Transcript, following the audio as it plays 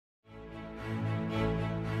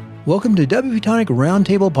Welcome to WP Tonic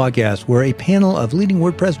Roundtable Podcast, where a panel of leading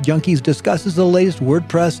WordPress junkies discusses the latest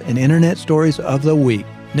WordPress and internet stories of the week.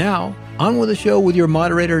 Now, on with the show with your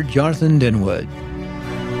moderator, Jonathan Denwood.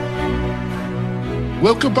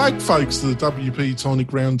 Welcome back, folks, to the WP Tonic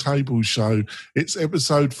Roundtable Show. It's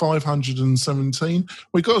episode 517.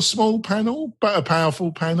 We've got a small panel, but a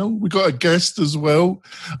powerful panel. We've got a guest as well.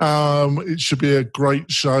 It should be a great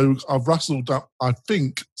show. I've rustled up, I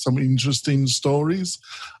think, some interesting stories.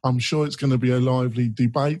 I'm sure it's going to be a lively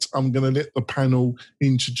debate. I'm going to let the panel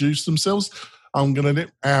introduce themselves. I'm going to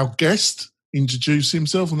let our guest introduce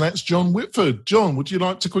himself, and that's John Whitford. John, would you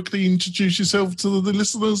like to quickly introduce yourself to the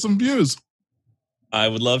listeners and viewers? I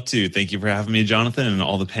would love to. Thank you for having me, Jonathan, and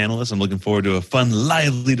all the panelists. I'm looking forward to a fun,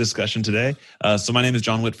 lively discussion today. So my name is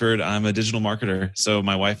John Whitford. I'm a digital marketer. So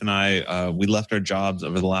my wife and I, we left our jobs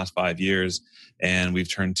over the last 5 years, and we've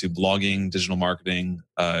turned to blogging, digital marketing,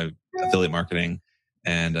 affiliate marketing,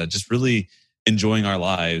 and just really enjoying our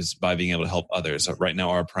lives by being able to help others. So right now,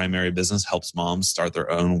 our primary business helps moms start their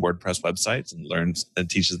own WordPress websites and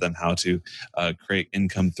teaches them how to create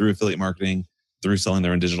income through affiliate marketing, through selling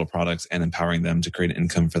their own digital products, and empowering them to create an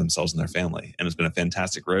income for themselves and their family. And it's been a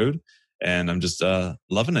fantastic road, and I'm just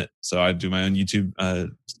loving it. So I do my own YouTube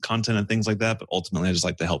content and things like that, but ultimately I just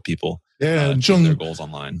like to help people achieve their goals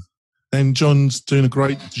online. And John's doing a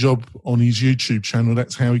great job on his YouTube channel.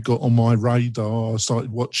 That's how he got on my radar. I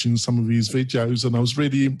started watching some of his videos, and I was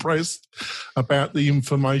really impressed about the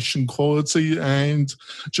information quality and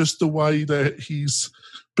just the way that he's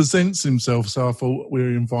presents himself. So I thought we'd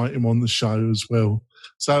invite him on the show as well.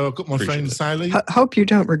 So I've got my friend Sally. Hope you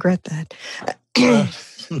don't regret that.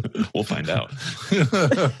 We'll find out.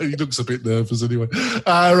 He looks a bit nervous anyway.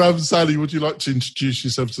 Sally, would you like to introduce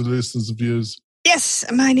yourself to the listeners and viewers? Yes,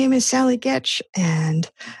 my name is Sally Getch, and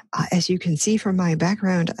as you can see from my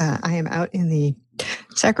background, I am out in the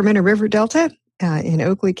Sacramento River Delta in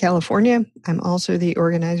Oakley, California. I'm also the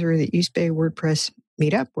organizer of the East Bay WordPress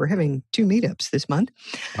meetup. We're having 2 meetups this month.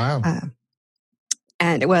 Wow.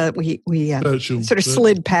 And well, we sort of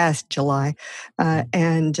slid past July,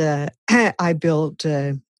 and I built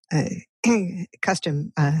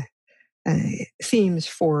custom themes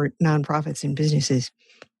for nonprofits and businesses.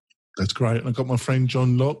 That's great. And I've got my friend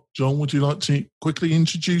John Locke. John, would you like to quickly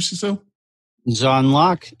introduce yourself? John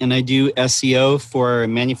Locke, and I do SEO for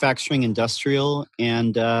manufacturing, industrial,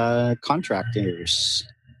 and contractors.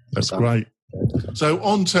 That's great. So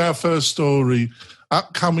on to our first story.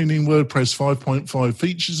 Upcoming in WordPress 5.5,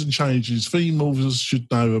 features and changes theme movers should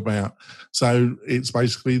know about. So it's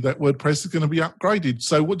basically that WordPress is going to be upgraded.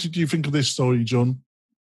 So what did you think of this story, John?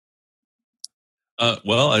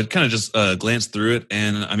 Well, I kind of just glanced through it,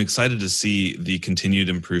 and I'm excited to see the continued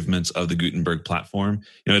improvements of the Gutenberg platform.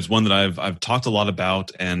 You know, it's one that I've talked a lot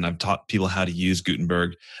about, and I've taught people how to use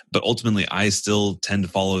Gutenberg. But ultimately, I still tend to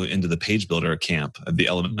follow into the page builder camp, the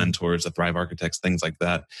Element Mentors, the Thrive Architects, things like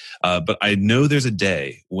that. But I know there's a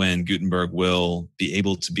day when Gutenberg will be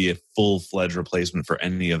able to be a full-fledged replacement for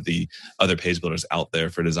any of the other page builders out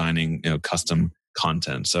there for designing, custom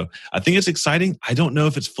content. So I think it's exciting. I don't know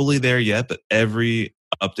if it's fully there yet, but every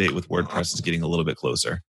update with WordPress is getting a little bit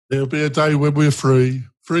closer. There'll be a day when we're free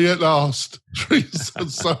at last.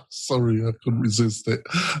 So sorry, I couldn't resist it.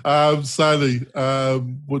 Sally,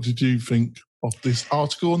 what did you think of this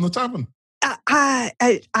article on the Tavern?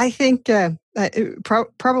 I think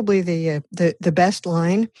probably the best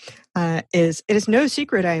line is, "It is no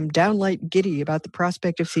secret I am downright giddy about the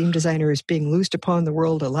prospect of theme designers being loosed upon the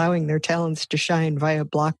world, allowing their talents to shine via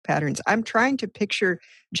block patterns." I'm trying to picture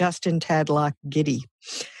Justin Tadlock giddy.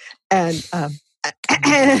 And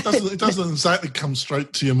it doesn't exactly come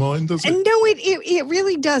straight to your mind, does it? No, it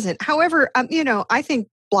really doesn't. However, I think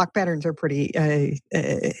block patterns are pretty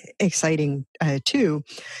exciting too,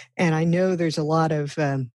 and I know there's a lot of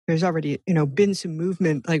there's already been some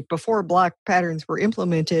movement. Like before block patterns were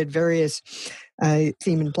implemented, various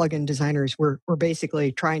theme and plugin designers were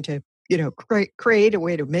basically trying to create a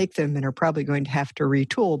way to make them, and are probably going to have to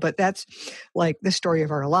retool. But that's like the story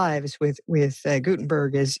of our lives with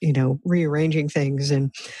Gutenberg, is rearranging things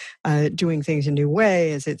and doing things a new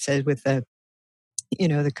way, as it says with the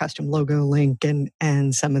the custom logo link and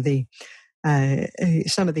some of the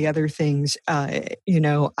other things.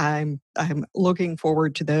 I'm looking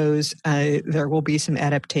forward to those. There will be some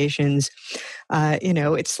adaptations.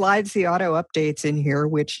 It slides the auto updates in here,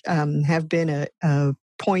 which have been a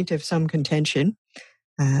point of some contention.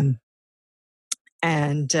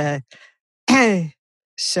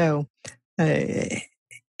 So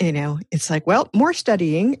it's like, well, more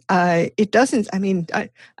studying. It doesn't,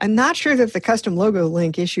 I'm not sure that the custom logo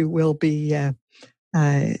link issue will be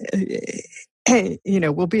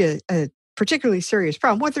will be a particularly serious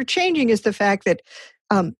problem. What they're changing is the fact that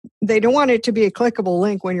they don't want it to be a clickable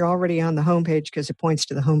link when you're already on the homepage because it points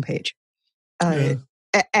to the homepage.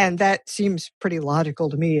 And that seems pretty logical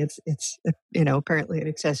to me. It's apparently an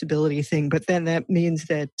accessibility thing, but then that means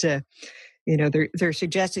that they're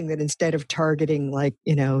suggesting that instead of targeting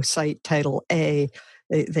site title A,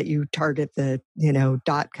 that you target the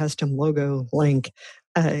 .custom logo link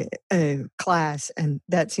class, and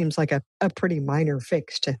that seems like a pretty minor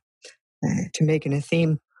fix to making a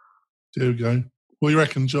theme. There we go. What do you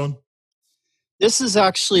reckon, John? This is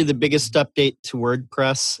actually the biggest update to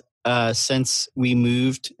WordPress since we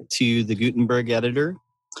moved to the Gutenberg editor.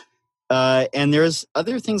 And there's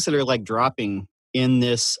other things that are dropping in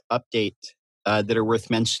this update that are worth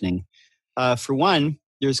mentioning. For one,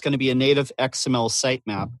 there's going to be a native XML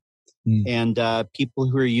sitemap. And people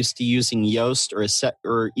who are used to using Yoast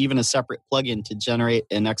or even a separate plugin to generate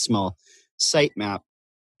an XML sitemap,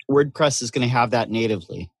 WordPress is going to have that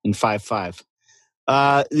natively in 5.5.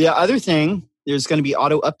 The other thing, there's going to be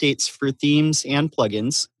auto updates for themes and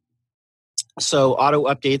plugins. So auto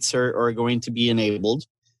updates are going to be enabled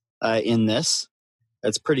in this.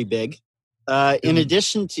 That's pretty big. In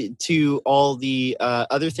addition to all the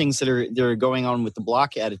other things that are going on with the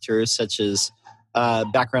block editors, such as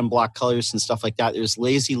background block colors and stuff like that, there's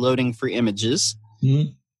lazy loading for images. So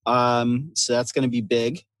that's going to be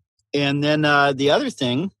big. And then the other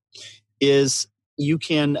thing is you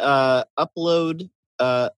can upload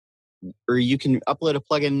a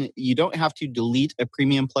plugin. You don't have to delete a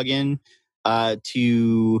premium plugin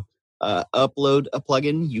to upload a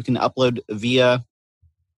plugin. You can upload via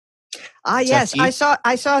yes, I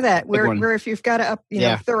saw that where if you've got to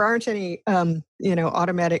if there aren't any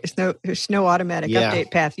automatic there's no automatic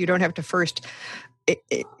update path, you don't have to first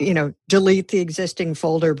delete the existing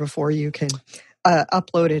folder before you can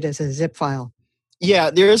upload it as a zip file.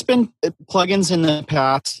 Yeah, there has been plugins in the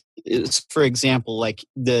past, for example, like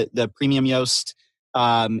the Premium Yoast,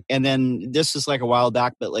 and then this is a while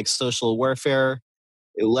back, but Social Warfare,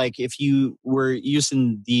 if you were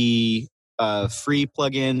using the free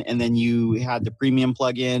plugin and then you had the premium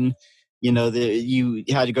plugin, you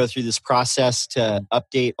had to go through this process to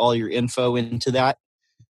update all your info into that.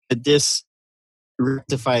 But this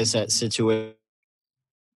rectifies that situation.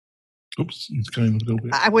 Oops, it's going a little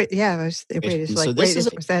bit. Was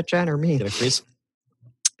that John or me? Did I freeze?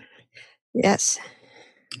 Yes.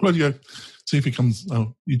 Well, see if he comes.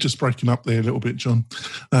 Oh, you're just breaking up there a little bit, John.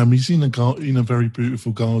 He's in a very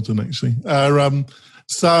beautiful garden, actually.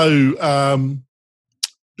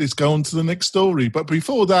 Let's go on to the next story. But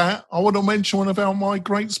before that, I want to mention one of my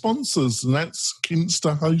great sponsors, and that's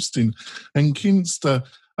Kinsta Hosting. And Kinsta,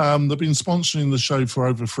 they've been sponsoring the show for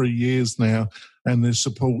over 3 years now, and their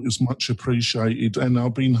support is much appreciated. And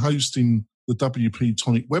I've been hosting the WP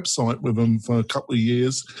Tonic website with them for a couple of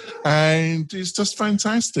years, and it's just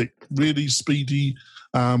fantastic. Really speedy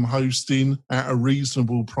hosting at a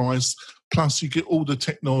reasonable price. Plus, you get all the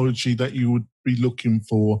technology that you would be looking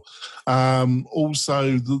for.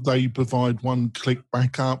 Also, they provide one-click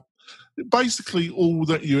backup. Basically, all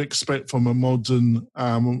that you expect from a modern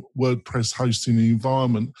WordPress hosting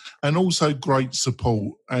environment, and also great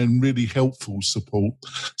support and really helpful support.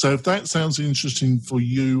 So if that sounds interesting for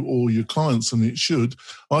you or your clients, and it should,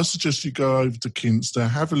 I suggest you go over to Kinsta,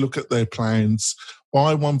 have a look at their plans,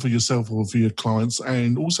 buy one for yourself or for your clients,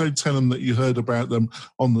 and also tell them that you heard about them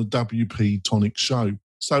on the WP Tonic show.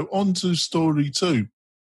 So on to story 2.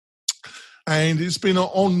 And it's been an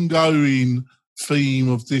ongoing theme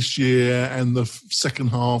of this year and the second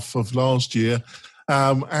half of last year.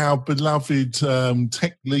 Our beloved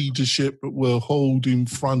tech leadership were hauled in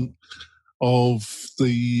front of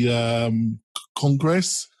the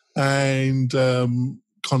Congress and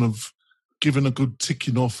kind of given a good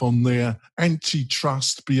ticking off on their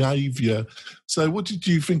antitrust behaviour. So what did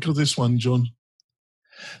you think of this one, John?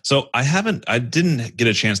 So I didn't get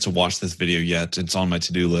a chance to watch this video yet. It's on my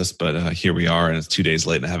to-do list, but here we are, and it's 2 days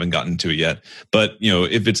late and I haven't gotten to it yet. But,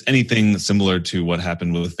 if it's anything similar to what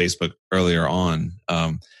happened with Facebook earlier on,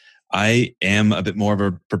 I am a bit more of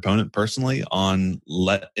a proponent personally on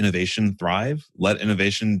let innovation thrive, let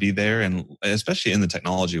innovation be there. And especially in the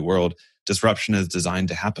technology world, disruption is designed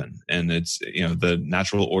to happen. And it's, the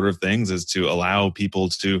natural order of things is to allow people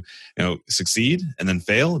to, succeed and then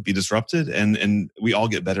fail, be disrupted. And we all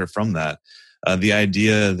get better from that. The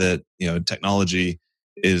idea that, technology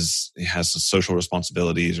has social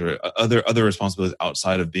responsibilities or other responsibilities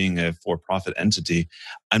outside of being a for-profit entity.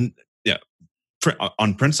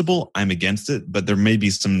 On principle, I'm against it, but there may be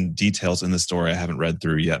some details in the story I haven't read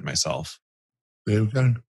through yet myself. There we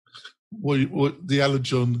go. what the other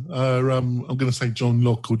John? I'm going to say John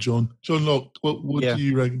Locke or John Locke. What do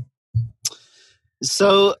you reckon?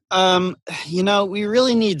 So, we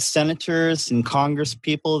really need senators and Congress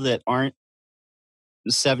people that aren't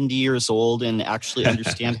 70 years old and actually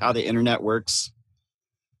understand how the internet works.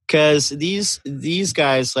 Because these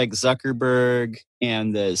guys like Zuckerberg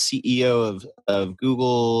and the CEO of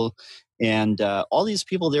Google and all these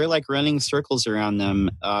people, they're like running circles around them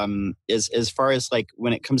as far as like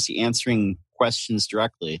when it comes to answering questions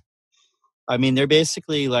directly. I mean, they're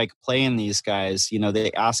basically like playing these guys.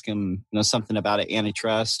 They ask them, something about an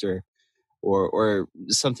antitrust or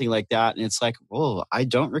something like that, and it's like, oh, I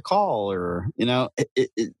don't recall, or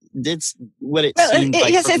it's what it seemed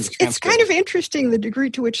like. Yes, it's kind of interesting the degree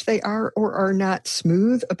to which they are or are not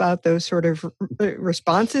smooth about those sort of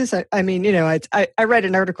responses. I mean, I read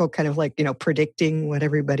an article kind of like predicting what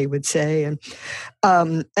everybody would say, and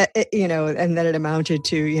and then it amounted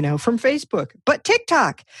to from Facebook, but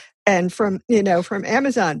TikTok, and from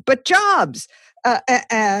Amazon, but jobs.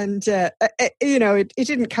 It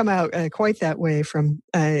didn't come out quite that way from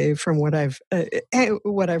what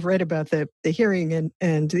I've read about the hearing,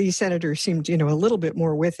 and these senators seemed a little bit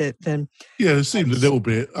more with it than it seemed a little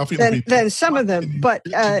bit. I think than some of them, but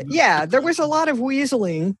there was a lot of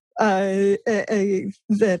weaseling that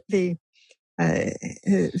the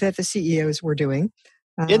CEOs were doing.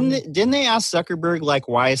 Didn't they ask Zuckerberg like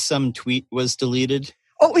why some tweet was deleted?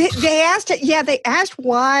 Oh, they asked it. Yeah, they asked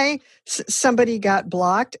why somebody got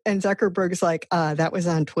blocked, and Zuckerberg's like, "That was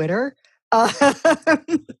on Twitter."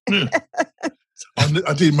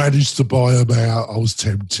 I didn't manage to buy them out. I was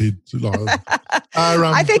tempted.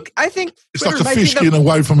 I think it's like a fish getting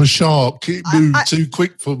away from a shark. It moved too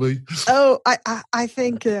quick for me. Oh, I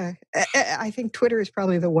think Twitter is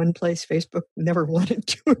probably the one place Facebook never wanted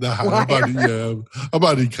to acquire.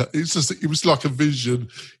 It was like a vision,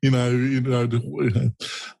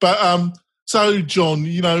 But so John, do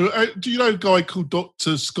you know a guy called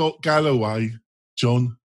Dr. Scott Galloway?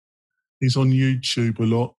 John, he's on YouTube a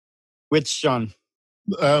lot. Which John?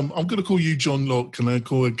 I'm going to call you John Locke, and I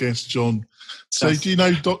call a guest John. So, do you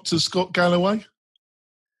know Dr. Scott Galloway?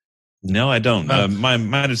 No, I don't.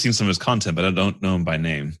 Might have seen some of his content, but I don't know him by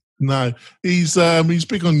name. No, he's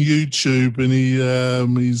big on YouTube, and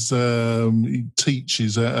he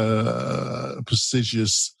teaches at a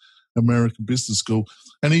prestigious American business school,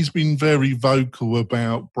 and he's been very vocal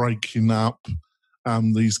about breaking up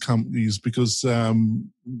these companies because.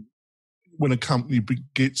 When a company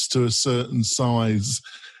gets to a certain size,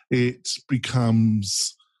 it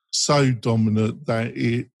becomes so dominant that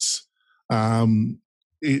it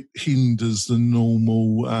hinders the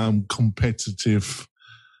normal competitive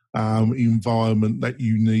environment that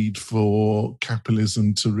you need for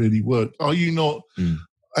capitalism to really work. Are you not?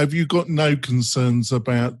 Have you got no concerns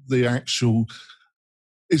about the actual?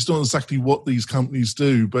 It's not exactly what these companies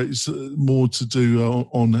do, but it's more to do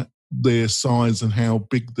on their size and how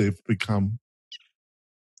big they've become.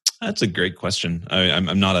 That's a great question.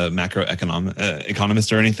 I'm not a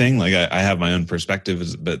economist or anything. Like I have my own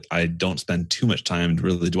perspectives, but I don't spend too much time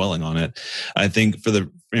really dwelling on it. I think for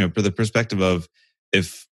the perspective of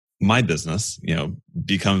if my business,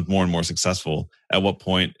 becomes more and more successful, at what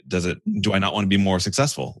point do I not want to be more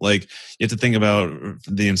successful? Like you have to think about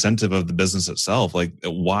the incentive of the business itself. Like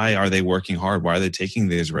why are they working hard? Why are they taking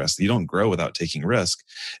these risks? You don't grow without taking risk.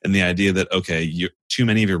 And the idea that, okay, too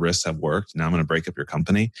many of your risks have worked. Now I'm going to break up your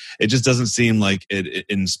company. It just doesn't seem like it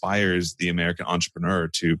inspires the American entrepreneur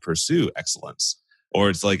to pursue excellence. Or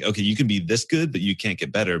it's like, okay, you can be this good, but you can't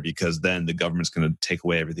get better because then the government's going to take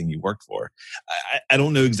away everything you worked for. I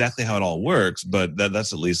don't know exactly how it all works, but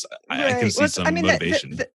that's at least I can see some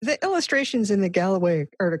motivation. The illustrations in the Galloway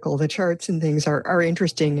article, the charts and things are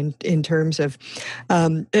interesting in terms of,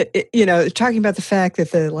 talking about the fact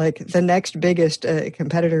that the next biggest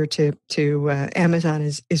competitor to Amazon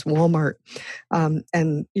is Walmart,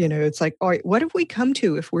 and it's like, all right, what have we come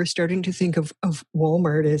to if we're starting to think of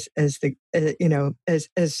Walmart as the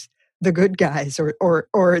as the good guys or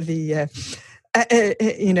the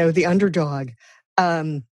the underdog.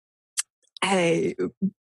 But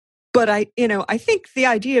I think the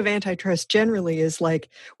idea of antitrust generally is like,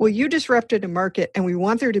 well, you disrupted a market, and we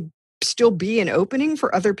want there to still be an opening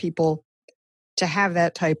for other people to have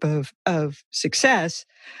that type of success.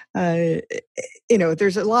 There's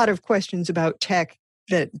a lot of questions about tech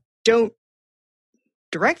that don't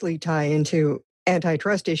directly tie into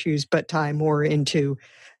antitrust issues, but tie more into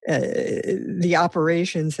the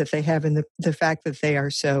operations that they have and the fact that they are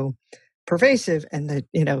so pervasive, and that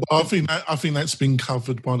Well, I think that's been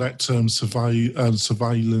covered by that term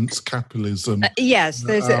surveillance capitalism. Yes,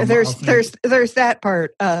 there's that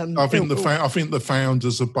part. I think the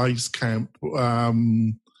founders of Basecamp,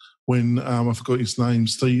 when I forgot his name,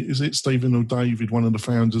 is it Stephen or David? One of the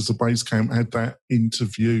founders of Basecamp had that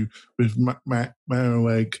interview with Matt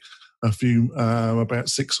Marag about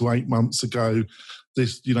 6 or 8 months ago.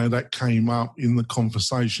 This, that came up in the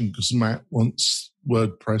conversation because Matt wants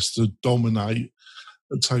WordPress to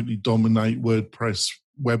totally dominate WordPress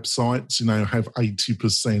websites. Have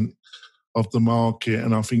 80% of the market,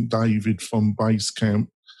 and I think David from Basecamp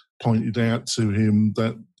pointed out to him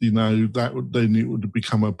that it would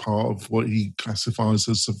become a part of what he classifies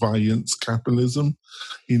as surveillance capitalism.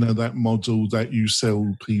 That model that you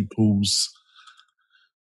sell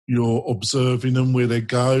you're observing them where they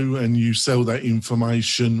go, and you sell that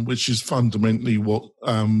information, which is fundamentally what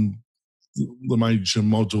the major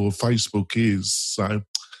model of Facebook is.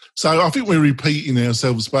 So I think we're repeating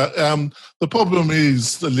ourselves, but the problem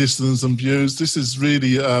is, the listeners and viewers, this is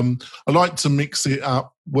really, I like to mix it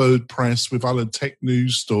up, WordPress, with other tech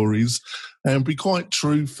news stories, and be quite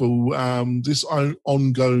truthful. This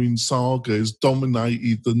ongoing saga has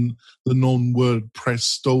dominated the non-WordPress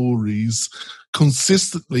stories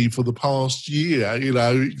consistently for the past year.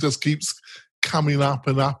 It just keeps coming up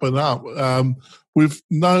and up and up,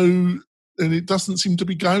 and it doesn't seem to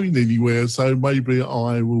be going anywhere. So maybe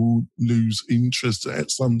I will lose interest at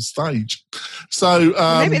some stage. So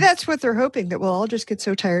maybe that's what they're hoping, that we'll all just get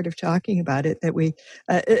so tired of talking about it that we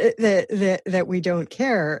that we don't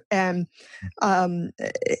care. And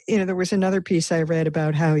there was another piece I read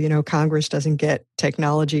about how Congress doesn't get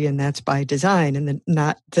technology, and that's by design, and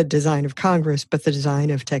not the design of Congress, but the design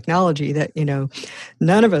of technology. That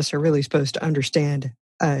none of us are really supposed to understand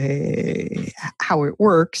how it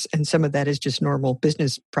works, and some of that is just normal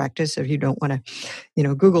business practice. If you don't want to,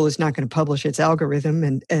 Google is not going to publish its algorithm,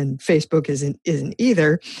 and Facebook isn't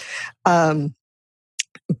either.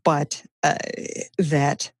 But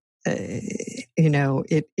that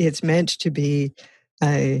it's meant to be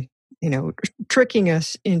tricking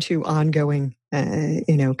us into ongoing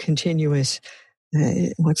continuous.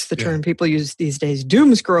 What's the term people use these days?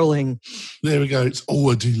 Doom scrolling. There we go. It's all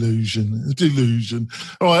a delusion.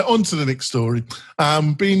 All right, on to the next story.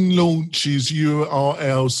 Bing launches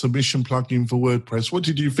URL submission plugin for WordPress. What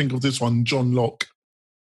did you think of this one, John Locke?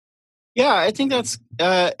 Yeah, I think it's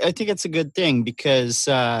a good thing, because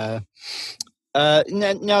now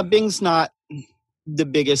Bing's not the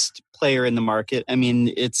biggest player in the market. I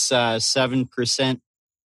mean, it's 7%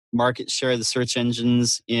 market share of the search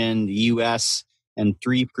engines in the US and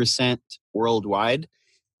 3% worldwide.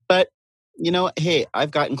 But, hey,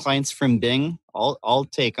 I've gotten clients from Bing. I'll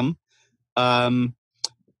take them.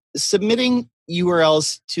 Submitting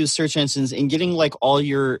URLs to search engines and getting all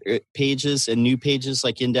your pages and new pages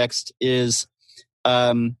indexed is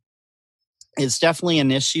definitely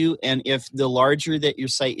an issue. And if the larger that your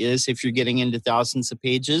site is, if you're getting into thousands of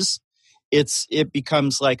pages, it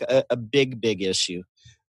becomes a big issue.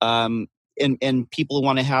 And people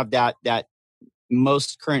want to have that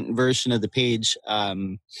most current version of the page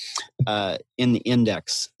in the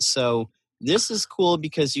index. So this is cool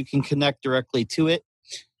because you can connect directly to it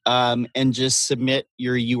and just submit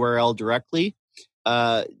your URL directly.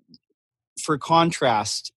 For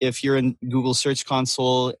contrast, if you're in Google Search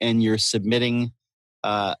Console and you're submitting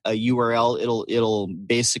a URL, it'll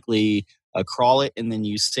basically crawl it, and then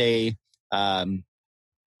you say, do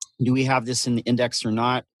we have this in the index or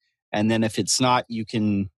not? And then if it's not, you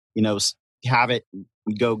can have it,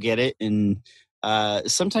 go get it, and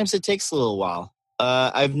sometimes it takes a little while.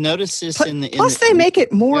 I've noticed this plus they make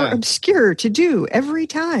it more obscure to do every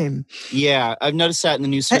time. Yeah, I've noticed that in the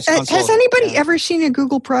new Search Console. Has anybody ever seen a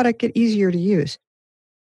Google product get easier to use?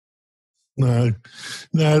 No,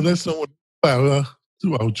 that's not what.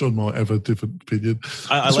 Well, John might have a different opinion.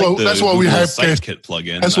 That's why we have Sitekit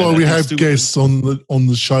plugin. That's why we have guests on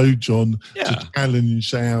the show, John, to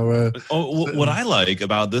challenge our. What I like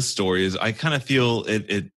about this story is I kind of feel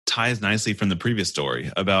it ties nicely from the previous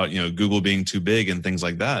story about Google being too big and things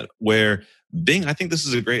like that. Where Bing, I think this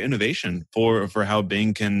is a great innovation for how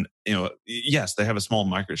Bing can, yes, they have a small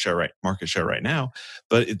market share right now,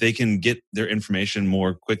 but they can get their information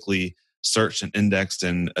more quickly searched and indexed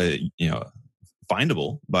and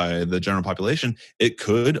findable by the general population. It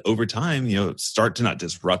could over time start to not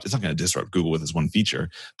disrupt. It's not going to disrupt Google with this one feature,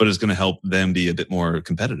 but it's going to help them be a bit more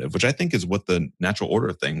competitive, which I think is what the natural order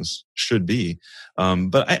of things should be.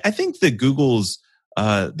 But I think that Google's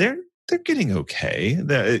they're getting okay.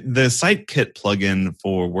 The Sitekit plugin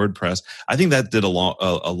for WordPress, I think that did a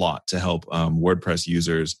lot to help WordPress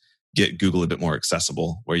users get Google a bit more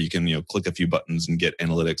accessible, where you can click a few buttons and get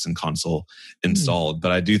analytics and console installed.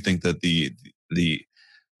 But I do think that the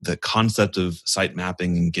concept of site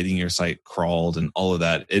mapping and getting your site crawled and all of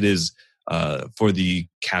that, it is for the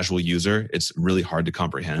casual user, it's really hard to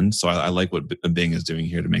comprehend. So I like what Bing is doing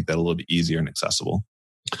here to make that a little bit easier and accessible.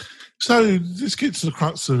 So let's get to the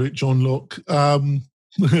crux of it, John Locke. I'm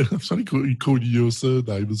sorry, called you your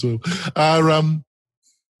surname as well.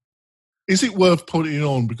 Is it worth putting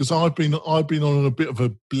on? Because I've been on a bit of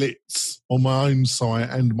a blitz on my own site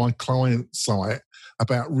and my client site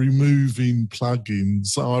about removing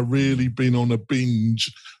plugins. I've really been on a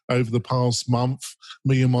binge over the past month,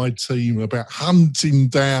 me and my team, about hunting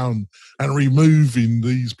down and removing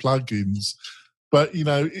these plugins. But,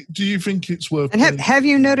 do you think it's worth... And have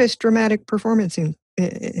you noticed dramatic performance improvements?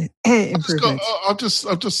 I've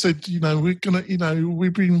just said,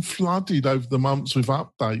 we've been flooded over the months with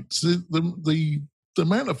updates. The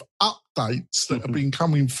amount of updates that have been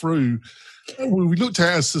coming through, we looked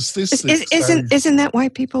at our statistics. Isn't that why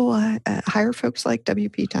people hire folks like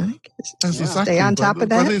WP Tonic? Stay on top of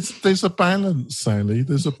that? But there's a balance, Sally.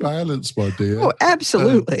 There's a balance, my dear. Oh,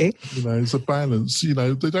 absolutely. There's a balance. They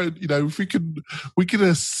don't. If we can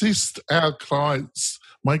assist our clients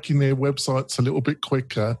making their websites a little bit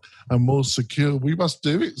quicker and more secure, we must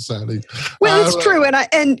do it, Sally. Well, it's true, and I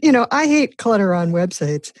hate clutter on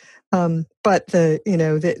websites. But the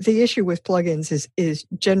issue with plugins is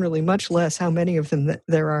generally much less how many of them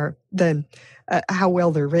there are than how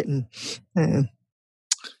well they're written.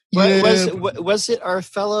 Was it our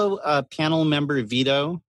fellow panel member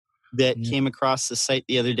Vito that came across the site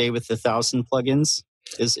the other day with 1,000 plugins?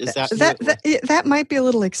 Is that might be a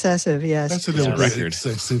little excessive? Yes, that's a little bit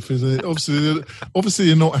excessive, isn't it? Obviously,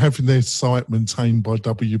 they're not having their site maintained by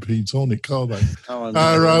WP Tonic, are they?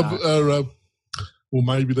 Well,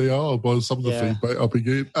 maybe they are by some of the feedback I've been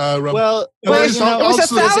getting. It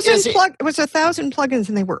was 1,000 plugins,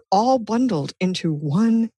 and they were all bundled into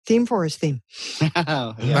one ThemeForest theme.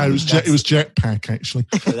 No, it was Jetpack actually.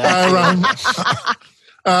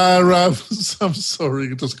 I'm sorry.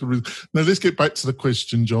 Now let's get back to the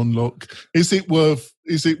question, John Locke. Is it worth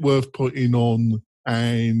putting on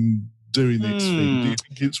and doing this thing? Do you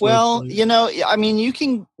think it's worth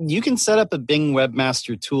doing? You can set up a Bing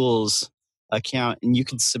Webmaster Tools account and you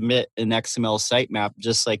can submit an XML sitemap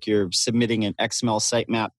just like you're submitting an XML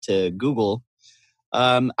sitemap to Google.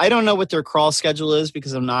 I don't know what their crawl schedule is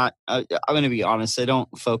because I'm going to be honest, I don't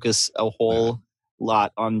focus a whole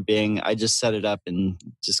lot on Bing. I just set it up and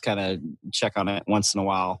just kind of check on it once in a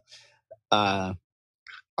while. I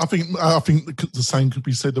think the same could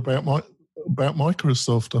be said about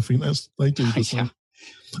Microsoft. I think they do the same.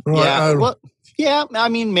 Right,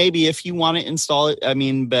 maybe if you want to install it. To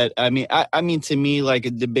me, like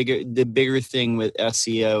the bigger thing with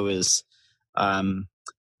SEO is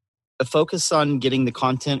a focus on getting the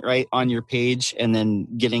content right on your page and then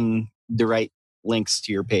getting the right links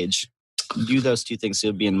to your page. Do those two things,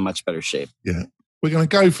 you'll be in much better shape. Yeah. We're going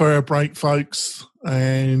to go for our break, folks,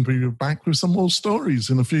 and we'll be back with some more stories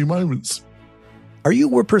in a few moments. Are you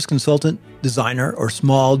a WordPress consultant, designer, or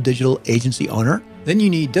small digital agency owner? Then you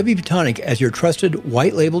need WP Tonic as your trusted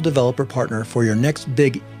white label developer partner for your next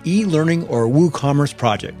big e-learning or WooCommerce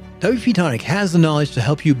project. WP Tonic has the knowledge to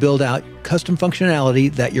help you build out custom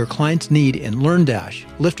functionality that your clients need in LearnDash,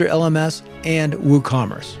 Lifter LMS, and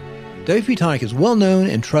WooCommerce. WP Tonic is well known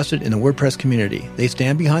and trusted in the WordPress community. They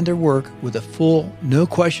stand behind their work with a full, no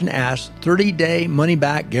question asked, 30-day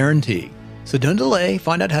money-back guarantee. So don't delay.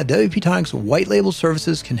 Find out how WP Tonic's white label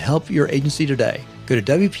services can help your agency today. Go to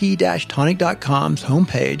WP-Tonic.com's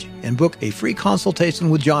homepage and book a free consultation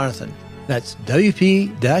with Jonathan. That's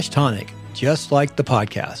WP-Tonic, just like the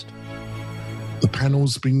podcast. The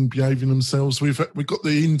panel's been behaving themselves. We've got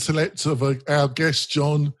the intellect of our guest,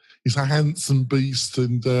 John. He's a handsome beast,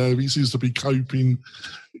 and he seems to be coping.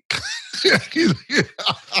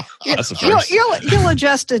 That's a first. You'll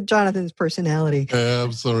adjust to Jonathan's personality. Yeah,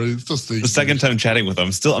 I'm sorry. It's just the second time chatting with him.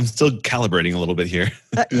 I'm still calibrating a little bit here.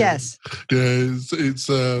 Yes. Yeah,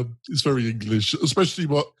 it's very English, especially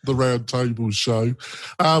what the Round Table show.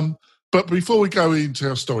 But before we go into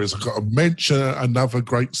our stories, I've got to mention another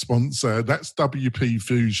great sponsor. That's WP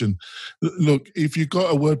Fusion. Look, if you've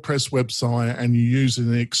got a WordPress website and you're using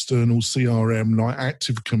an external CRM like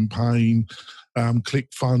ActiveCampaign,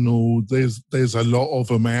 ClickFunnels, there's a lot of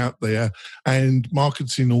them out there. And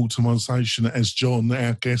marketing automation, as John,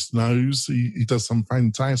 our guest, knows, he does some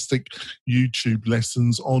fantastic YouTube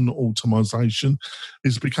lessons on automation.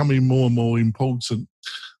 It's becoming more and more important.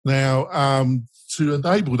 Now, to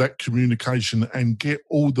enable that communication and get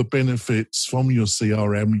all the benefits from your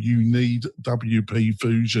CRM, you need WP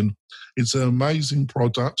Fusion. It's an amazing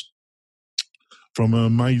product from an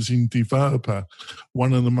amazing developer,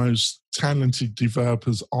 one of the most talented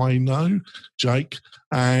developers I know, Jake,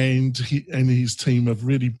 and his team have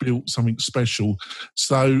really built something special.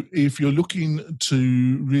 So if you're looking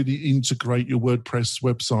to really integrate your WordPress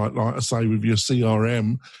website, like I say, with your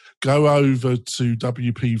CRM, go over to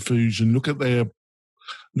WP Fusion, look at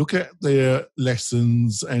their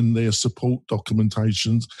lessons and their support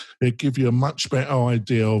documentations. It'll give you a much better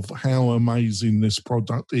idea of how amazing this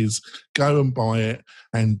product is. Go and buy it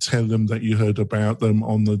and tell them that you heard about them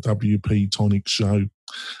on the WP Tonic show.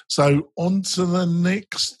 So on to the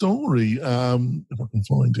next story. If I can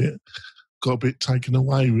find it. Got a bit taken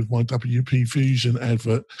away with my WP Fusion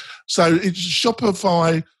advert. So it's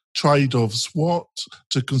Shopify trade-offs. What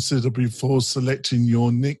to consider before selecting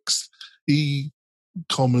your next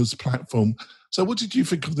e-commerce platform. So what did you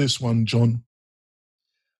think of this one, John?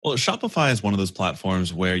 Well, Shopify is one of those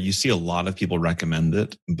platforms where you see a lot of people recommend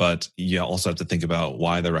it, but you also have to think about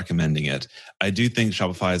why they're recommending it. I do think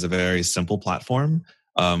Shopify is a very simple platform.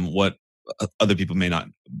 What other people may not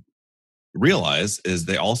realize is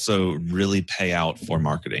they also really pay out for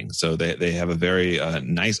marketing. So they have a very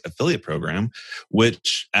nice affiliate program,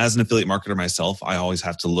 which as an affiliate marketer myself, I always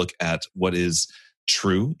have to look at what is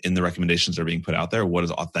true in the recommendations that are being put out there, what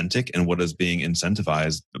is authentic and what is being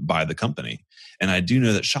incentivized by the company. And I do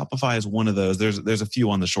know that Shopify is one of those. There's a few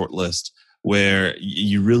on the short list where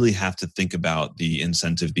you really have to think about the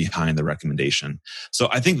incentive behind the recommendation. So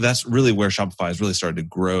I think that's really where Shopify has really started to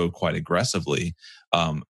grow quite aggressively.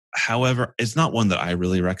 However, it's not one that I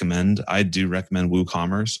really recommend. I do recommend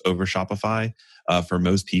WooCommerce over Shopify for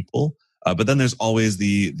most people. But then there's always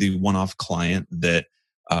the one-off client that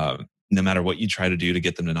no matter what you try to do to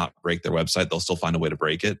get them to not break their website, they'll still find a way to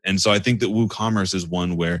break it. And so I think that WooCommerce is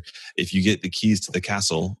one where if you get the keys to the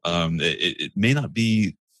castle, it may not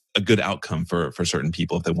be a good outcome for certain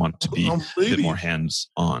people if they want to be really, a bit more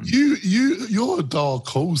hands-on. You're a dark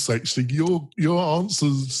horse, actually. Your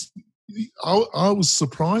answers, I was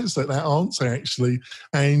surprised at that answer, actually.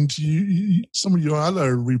 And some of your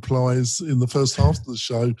other replies in the first half of the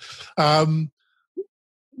show.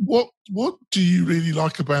 What do you really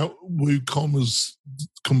like about WooCommerce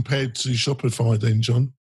compared to Shopify then,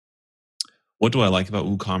 John? What do I like about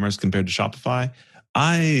WooCommerce compared to Shopify?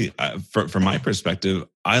 From my perspective,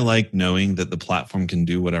 I like knowing that the platform can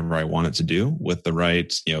do whatever I want it to do with the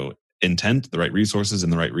right, intent, the right resources,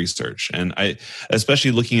 and the right research. And I, especially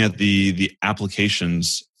looking at the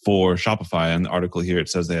applications for Shopify, in the article here, it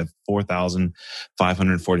says they have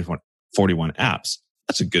 4,541 apps.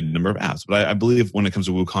 That's a good number of apps, but I believe when it comes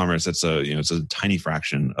to WooCommerce, it's a tiny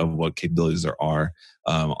fraction of what capabilities there are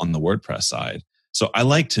on the WordPress side. So I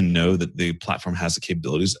like to know that the platform has the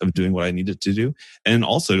capabilities of doing what I need it to do. And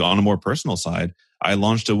also on a more personal side, I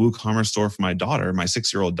launched a WooCommerce store for my daughter, my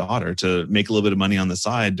 6-year-old daughter, to make a little bit of money on the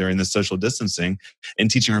side during this social distancing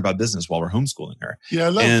and teaching her about business while we're homeschooling her. Yeah,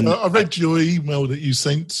 I read your email that you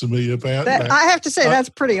sent to me about that. I have to say, that's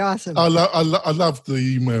pretty awesome. I love the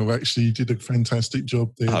email, actually. You did a fantastic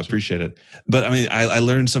job there. I appreciate it. But I mean, I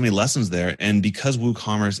learned so many lessons there. And because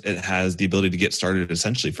WooCommerce, it has the ability to get started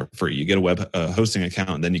essentially for free. You get a web hosting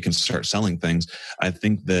account, and then you can start selling things. I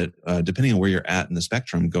think that depending on where you're at in the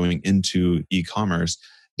spectrum going into e-commerce,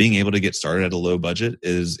 being able to get started at a low budget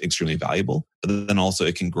is extremely valuable. But then also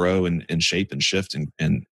it can grow and shape and shift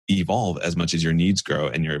and evolve as much as your needs grow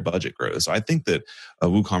and your budget grows. So I think that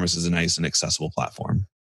WooCommerce is a nice and accessible platform.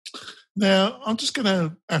 Now, I'm just going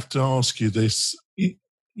to have to ask you this.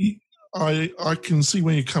 I can see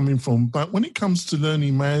where you're coming from, but when it comes to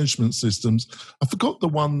learning management systems, I forgot the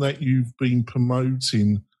one that you've been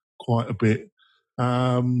promoting quite a bit.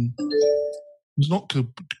 It's not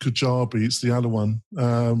Kajabi, it's the other one.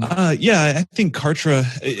 I think Kartra.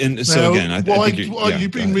 And so again, I think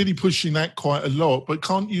you've been really pushing that quite a lot, but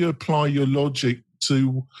can't you apply your logic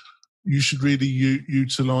to you should really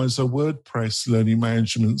utilize a WordPress learning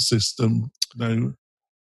management system? No.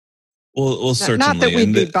 Well, certainly. Not that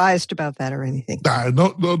we'd be biased about that or anything. No,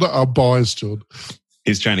 not I'm biased, John.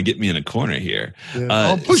 He's trying to get me in a corner here. Yeah,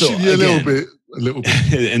 I'm pushing you a little bit.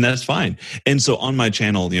 And that's fine. And so on my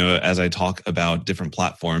channel, as I talk about different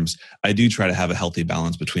platforms, I do try to have a healthy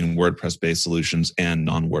balance between WordPress-based solutions and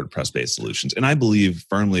non-WordPress-based solutions. And I believe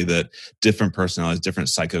firmly that different personalities, different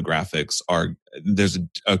psychographics there's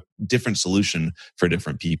a different solution for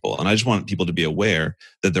different people. And I just want people to be aware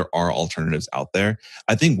that there are alternatives out there.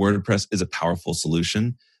 I think WordPress is a powerful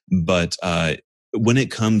solution, but when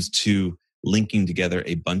it comes to linking together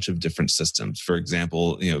a bunch of different systems. For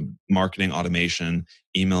example, marketing automation,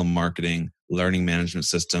 email marketing, learning management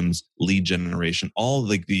systems, lead generation, all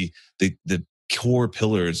like the core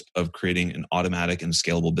pillars of creating an automatic and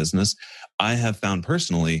scalable business. I have found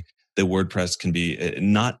personally that WordPress can be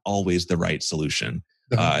not always the right solution.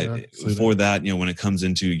 For that, when it comes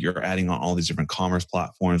into you're adding on all these different commerce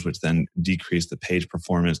platforms, which then decrease the page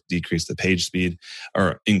performance, decrease the page speed,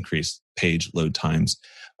 or increase page load times.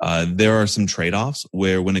 There are some trade-offs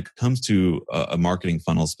where when it comes to a marketing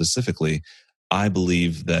funnel specifically, I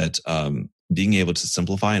believe that being able to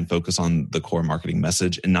simplify and focus on the core marketing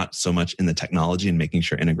message and not so much in the technology and making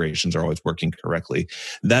sure integrations are always working correctly.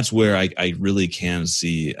 That's where I really can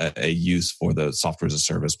see a use for the software as a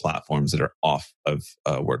service platforms that are off of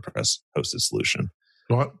a WordPress hosted solution.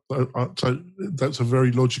 Right. So that's a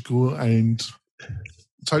very logical and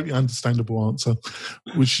totally understandable answer,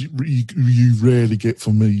 which you rarely get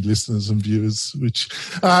from me, listeners and viewers. Which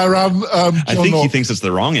I think he thinks it's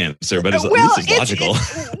the wrong answer, but at least it's logical.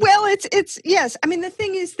 It's yes. I mean, the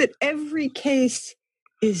thing is that every case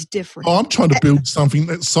is different. I'm trying to build something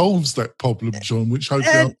that solves that problem, John. Which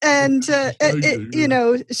hopefully so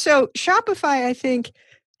Shopify, I think,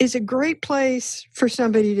 is a great place for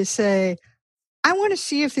somebody to say, I want to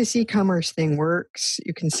see if this e-commerce thing works.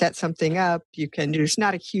 You can set something up. There's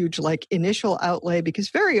not a huge initial outlay, because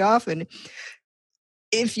very often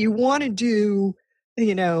if you want to do,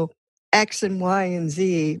 X and Y and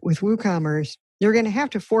Z with WooCommerce, you're going to have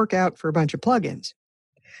to fork out for a bunch of plugins.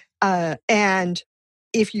 And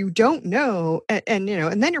if you don't know, and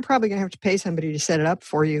then you're probably going to have to pay somebody to set it up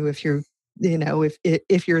for you if you're,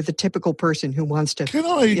 if you're the typical person who wants to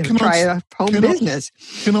try a home business.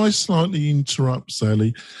 Can I slightly interrupt,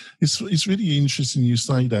 Sally? It's really interesting you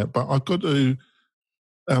say that, but I've got to,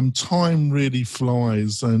 time really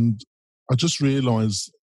flies, and I just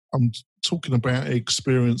realised I'm talking about an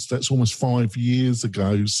experience that's almost 5 years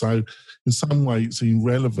ago, so in some way it's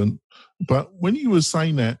irrelevant. But when you were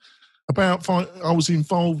saying that, I was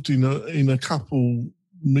involved in a couple.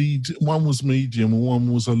 One was medium and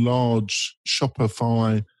one was a large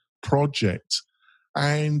Shopify project,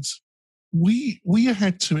 and we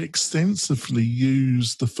had to extensively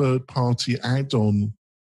use the third-party add-on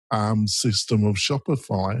system of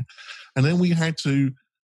Shopify, and then we had to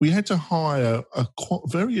hire a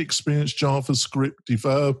very experienced JavaScript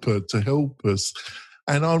developer to help us.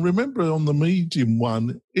 And I remember on the medium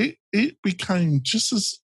one, it became just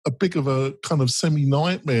as a big of a kind of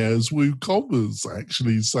semi-nightmare as WooCommerce,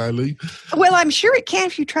 actually, Sally. Well, I'm sure it can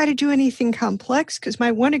if you try to do anything complex, because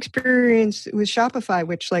my one experience with Shopify,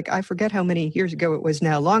 which I forget how many years ago it was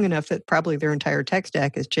now, long enough that probably their entire tech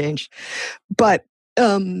stack has changed. But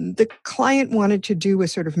the client wanted to do a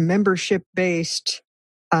sort of membership-based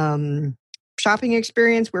shopping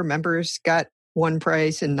experience where members got one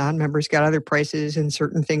price and non-members got other prices, and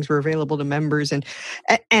certain things were available to members, and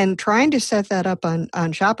trying to set that up on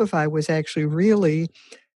Shopify was actually really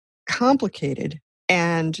complicated.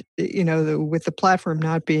 And with the platform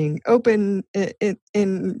not being open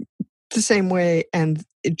in the same way, and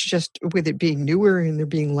just with it being newer and there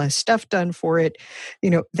being less stuff done for it,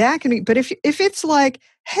 that can be. But if it's like,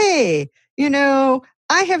 hey,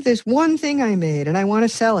 I have this one thing I made and I want to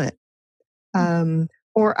sell it.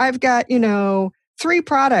 Or I've got, 3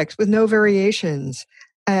 products with no variations,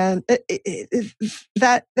 and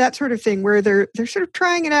that sort of thing where they're sort of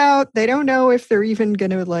trying it out. They don't know if they're even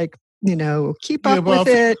going to keep up with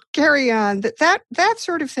it, carry on. That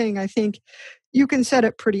sort of thing, I think you can set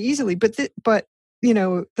up pretty easily. But the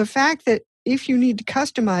fact that if you need to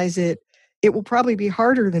customize it, it will probably be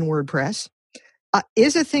harder than WordPress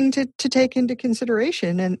is a thing to take into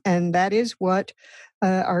consideration, and that is what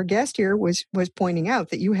our guest here was pointing out,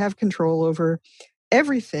 that you have control over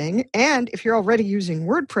everything. And if you're already using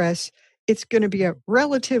WordPress, it's going to be a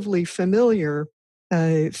relatively familiar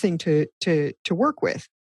thing to work with.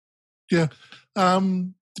 Yeah. But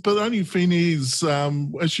the only thing is,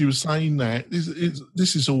 as you were saying that,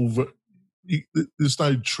 this is all, there's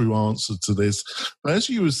no true answer to this. But as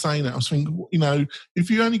you were saying that, I was thinking, if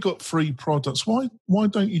you only got 3 products, why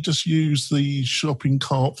don't you just use the shopping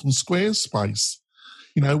cart from Squarespace?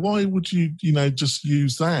 Why would you, just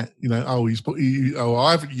use that?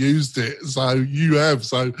 I haven't used it, so you have.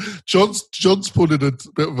 So John's put in a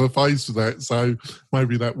bit of a face for that, so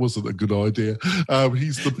maybe that wasn't a good idea.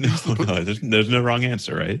 There's no wrong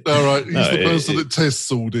answer, right? All right, he's the person that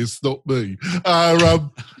tests all this, not me.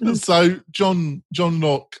 So John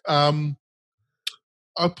Locke,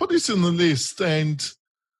 I put this in the list, and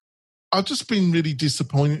I've just been really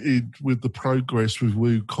disappointed with the progress with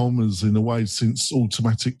WooCommerce in a way since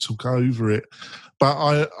Automatic took over it.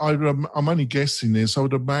 But I'm only guessing this. I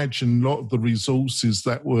would imagine a lot of the resources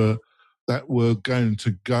that were going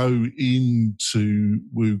to go into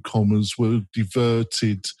WooCommerce were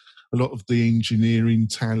diverted. A lot of the engineering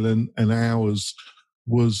talent and hours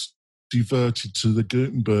was diverted to the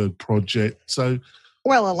Gutenberg project. So,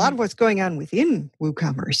 well, a lot of what's going on within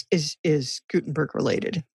WooCommerce is Gutenberg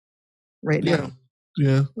related right now.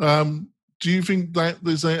 Yeah. Do you think that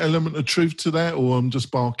there's an element of truth to that, or I'm just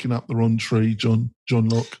barking up the wrong tree, John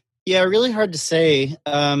Locke? Yeah, really hard to say.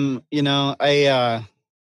 It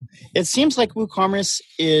seems like WooCommerce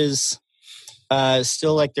is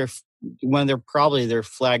still like probably their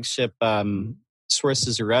flagship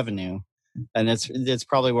sources of revenue, and that's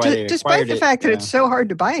probably why they despite the fact that yeah. It's so hard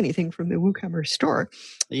to buy anything from the WooCommerce store.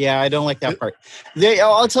 Yeah, I don't like that part.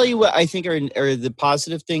 I'll tell you what I think are the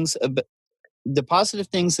positive things. The positive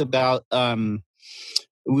things about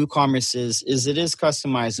WooCommerce is it is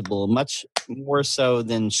customizable, much more so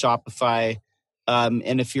than Shopify.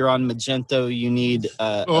 And if you're on Magento, you need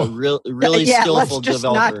a really skillful let's just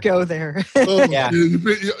developer. Not go there. Yeah.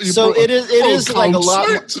 So it is like a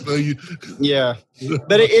lot. Yeah,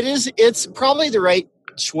 but it's probably the right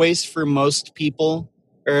choice for most people,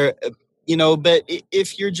 or But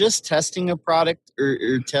if you're just testing a product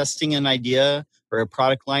or testing an idea or a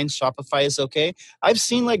product line, Shopify is okay. I've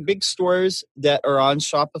seen like big stores that are on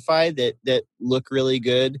Shopify that look really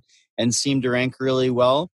good and seem to rank really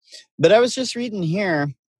well. But I was just reading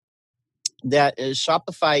here that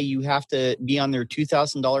Shopify, you have to be on their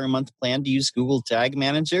 $2,000 a month plan to use Google Tag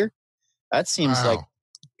Manager. That seems like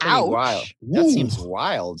pretty wild. That seems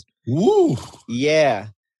wild. Woo. Yeah.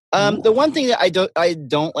 The one thing that I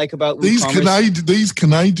don't like about these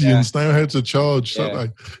Canadians know how to charge,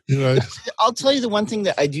 don't they? I'll tell you the one thing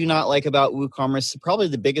that I do not like about WooCommerce. Probably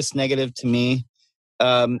the biggest negative to me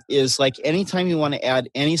is like anytime you want to add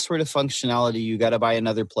any sort of functionality, you got to buy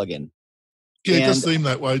another plugin. Yeah, it does seem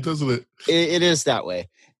that way, doesn't it? It is that way,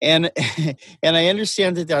 and I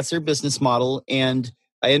understand that that's their business model, and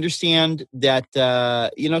I understand that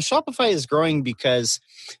Shopify is growing because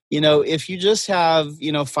if you just have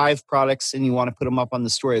 5 products and you want to put them up on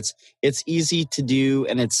the store, it's easy to do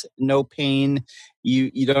and it's no pain.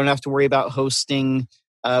 You don't have to worry about hosting,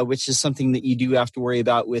 which is something that you do have to worry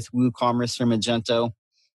about with WooCommerce or Magento.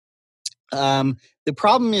 The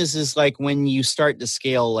problem is like when you start to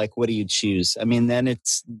scale, like what do you choose? I mean, then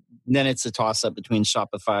it's a toss up between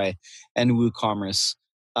Shopify and WooCommerce.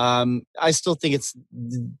 I still think it's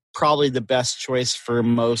probably the best choice for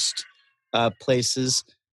most places,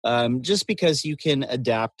 just because you can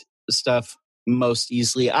adapt stuff most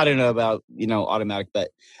easily. I don't know about Automatic,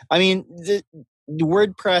 but I mean the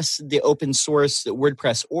WordPress, the open source, the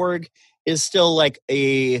WordPress org is still like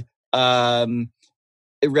a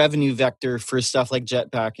revenue vector for stuff like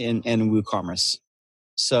Jetpack and WooCommerce.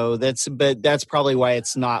 So that's probably why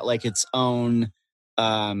it's not like its own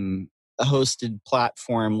hosted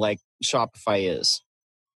platform like Shopify is.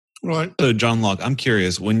 Right. So, John Locke, I'm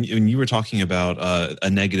curious, when you were talking about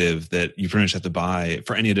a negative that you pretty much have to buy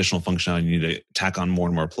for any additional functionality, you need to tack on more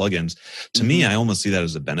and more plugins. To me, I almost see that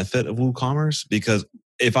as a benefit of WooCommerce, because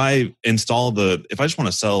if I just want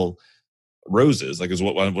to sell roses, like is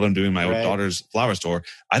what I'm doing in my daughter's flower store,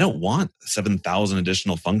 I don't want 7,000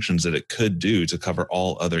 additional functions that it could do to cover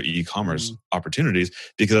all other e-commerce opportunities,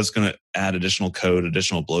 because that's going to add additional code,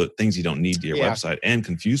 additional bloat, things you don't need to your website and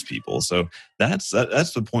confuse people. So that's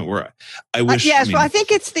the point where I wish. So I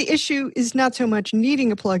think it's the issue is not so much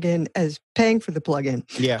needing a plugin as paying for the plugin.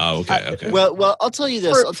 Yeah. Oh, okay. Well, I'll tell you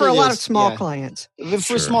this. For a lot of small clients.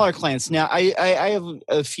 For smaller clients. Now, I have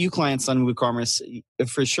a few clients on WooCommerce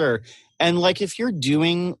for sure. And like if you're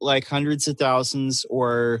doing like hundreds of thousands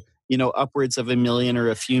or upwards of 1 million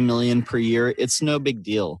or a few million per year, it's no big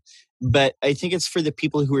deal. But I think it's for the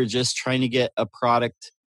people who are just trying to get a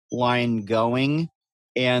product line going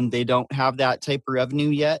and they don't have that type of revenue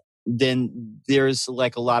yet, then there's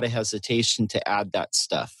like a lot of hesitation to add that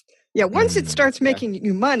stuff. Yeah, once it starts making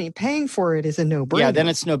you money, paying for it is a no-brainer. Yeah, then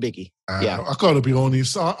it's no biggie. I got to be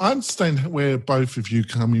honest. I understand where both of you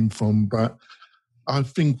coming from, but I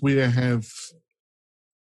think we have,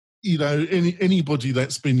 anybody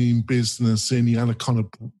that's been in business, any other kind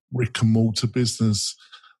of brick and mortar business.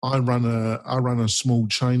 I run a small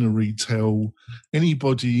chain of retail.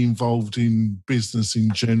 Anybody involved in business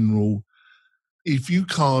in general, if you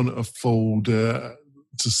can't afford to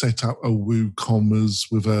set up a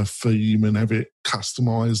WooCommerce with a theme and have it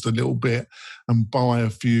customized a little bit and buy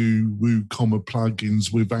a few WooCommerce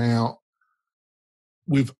plugins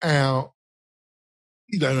without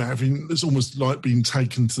having, it's almost like being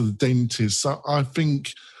taken to the dentist. So I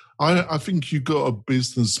think you've got a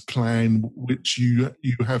business plan which you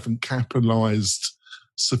haven't capitalised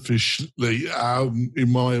sufficiently,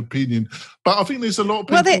 in my opinion. But I think there's a lot of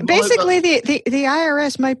people. Well, basically, the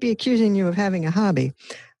IRS might be accusing you of having a hobby.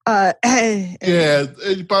 Yeah,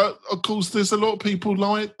 but of course, there's a lot of people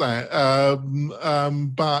like that.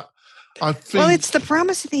 But I think, well, it's the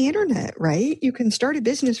promise of the internet, right? You can start a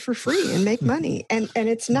business for free and make money, and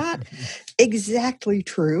it's not exactly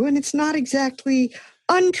true, and it's not exactly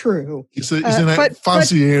untrue. It's in that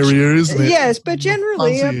fuzzy area, isn't it? Yes, but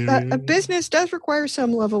generally, a business does require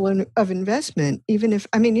some level of investment. Even if,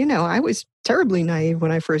 I was terribly naive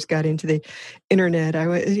when I first got into the internet. I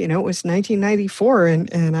was, it was 1994,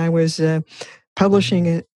 and I was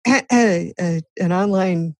publishing an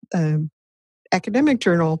online academic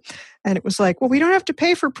journal, and it was like, well, we don't have to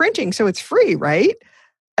pay for printing, so it's free, right?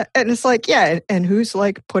 And it's like, yeah, and who's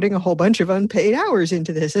like putting a whole bunch of unpaid hours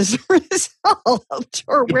into this as a result?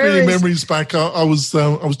 Or bringing memories back, I was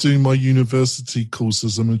doing my university course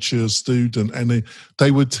as a mature student, and they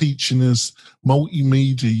were teaching us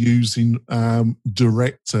multimedia using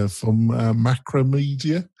Director from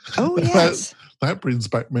Macromedia. Oh yes, that brings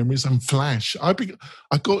back memories. And Flash. I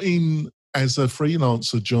got in as a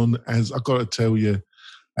freelancer, John. As I got to tell you,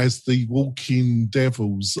 as the Walking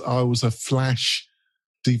Devils, I was a Flash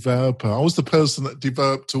developer. I was the person that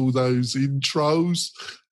developed all those intros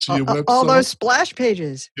to your website. All those splash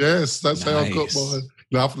pages. Yes, that's how I got mine.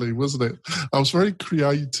 Lovely, wasn't it? I was very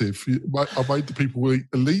creative. I made the people wait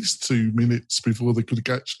at least 2 minutes before they could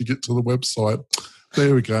actually get to the website.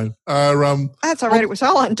 There we go. That's all right. It was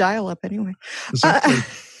all on dial-up anyway. Exactly.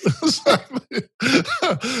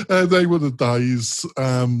 They were the days.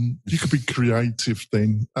 You could be creative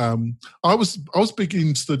then. I was big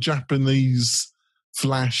into the Japanese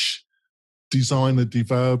Flash designer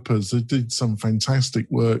developers. They did some fantastic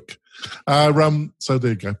work. So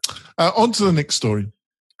there you go. On to the next story.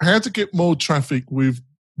 How to get more traffic with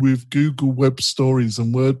Google Web Stories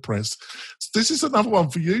and WordPress. This is another one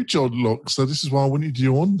for you, John Locke. So this is why I wanted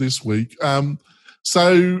you on this week.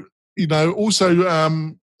 Also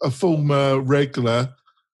a former regular,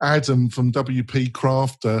 Adam from WP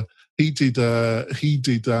Crafter, he did a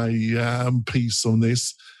piece on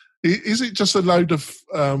this. Is it just a load of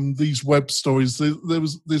these web stories?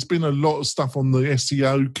 There's been a lot of stuff on the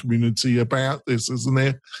SEO community about this, isn't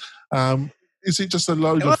there? Is it just a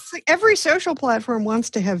load of? Like every social platform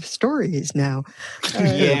wants to have stories now.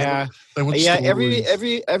 Yeah.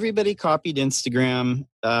 Everybody copied Instagram.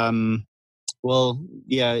 Instagram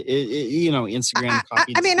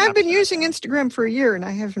copied. I've been using Instagram for a year, and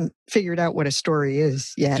I haven't figured out what a story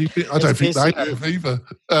is yet. I don't think they have either.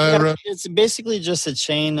 It's basically just a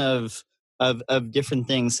chain of different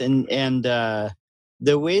things, and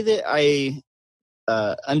the way that I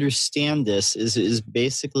understand this is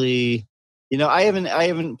basically, I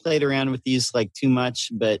haven't played around with these like too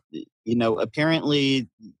much, but apparently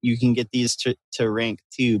you can get these to rank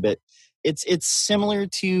too, but. It's similar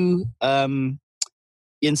to Instagram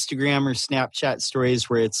or Snapchat stories,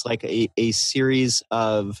 where it's like a series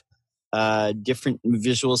of different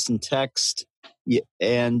visuals and text,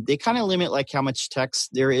 and they kind of limit like how much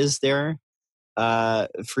text there is there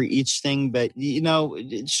for each thing. But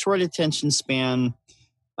short attention span,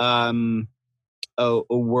 a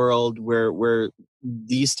world where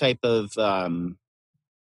these type of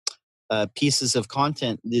pieces of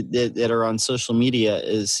content that are on social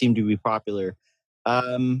media seem to be popular.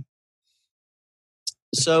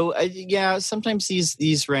 Sometimes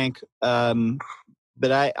these rank,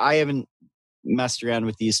 but I haven't messed around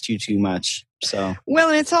with these too much. So well,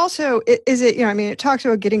 and it's also it talks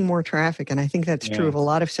about getting more traffic, and I think that's true of a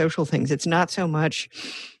lot of social things. It's not so much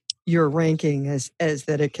your ranking as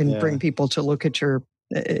that it can bring people to look at your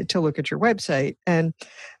website. And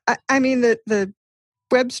the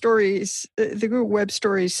web stories, the Google Web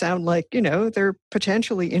Stories sound like, they're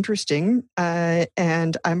potentially interesting.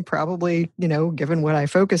 And I'm probably, given what I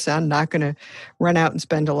focus on, not going to run out and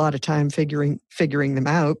spend a lot of time figuring them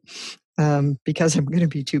out because I'm going to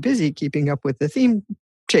be too busy keeping up with the theme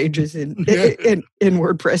changes in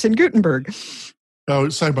WordPress and Gutenberg. Oh,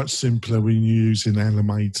 it's so much simpler when you're using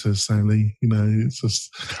Elementor, Sally. It's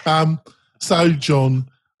just... So, John...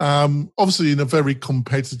 obviously, in a very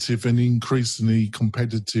competitive and increasingly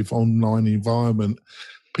competitive online environment,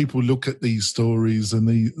 people look at these stories and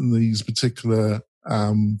these particular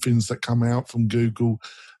things that come out from Google,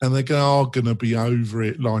 and they are going to be over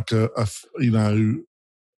it like over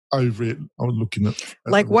it. I'm looking at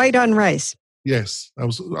like white on rice. Yes, I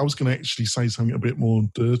was going to actually say something a bit more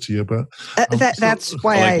dirtier, but that's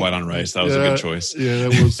why I like white on rice. That was a good choice. Yeah,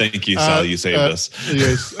 that was. Thank you, Sally. You saved us.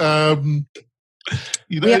 Yes.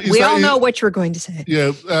 We all know what you're going to say.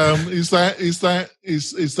 Yeah. Is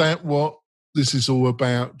that what this is all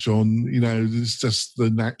about, John? It's just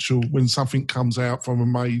the natural when something comes out from a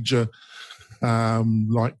major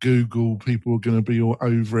like Google, people are going to be all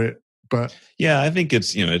over it. But yeah, I think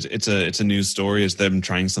it's a news story. It's them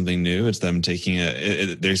trying something new. It's them taking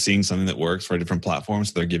they're seeing something that works for a different platform,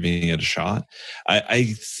 so they're giving it a shot. I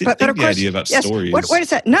think the idea about stories. What is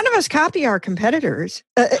that? None of us copy our competitors'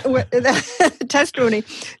 testimony.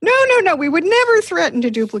 No. We would never threaten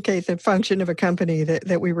to duplicate the function of a company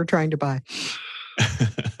that we were trying to buy.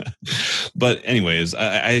 But anyways,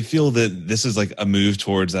 I feel that this is like a move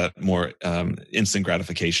towards that more instant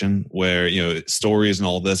gratification where, stories and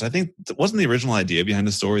all this. I think it wasn't the original idea behind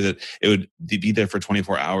the story that it would be there for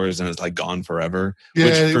 24 hours and it's like gone forever,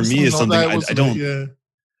 which for me is something I don't. Yeah.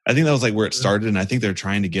 I think that was like where it started, and I think they're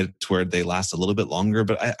trying to get to where they last a little bit longer.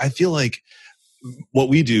 But I feel like what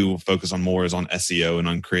we do focus on more is on SEO and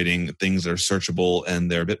on creating things that are searchable and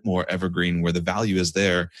they're a bit more evergreen, where the value is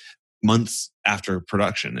there months after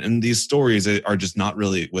production. And these stories are just not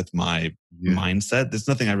really with my mindset. There's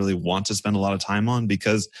nothing I really want to spend a lot of time on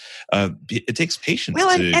because it takes patience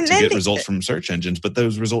to get results from search engines, but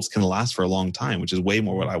those results can last for a long time, which is way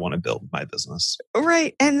more what I want to build my business.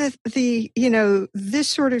 Right. And this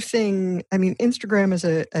sort of thing, I mean, Instagram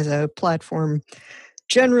as a platform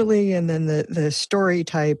generally, and then the story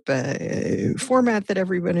type format that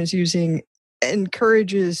everyone is using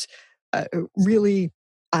encourages really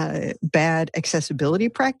bad accessibility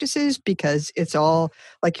practices, because it's all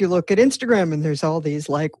like you look at Instagram and there's all these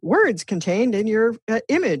like words contained in your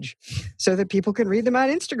image so that people can read them on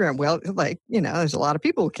Instagram. Well, there's a lot of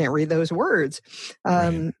people who can't read those words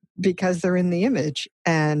because they're in the image.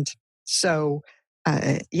 And so,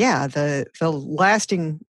 the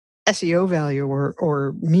lasting SEO value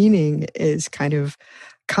or meaning is kind of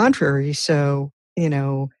contrary. So,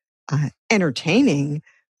 entertaining,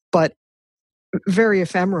 but very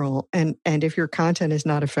ephemeral, and if your content is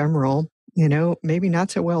not ephemeral, maybe not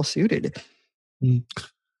so well suited.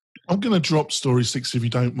 I'm going to drop story 6 if you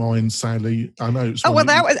don't mind, Sally. I know.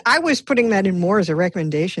 I was putting that in more as a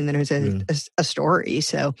recommendation than as a story.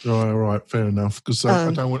 So all right, fair enough. Because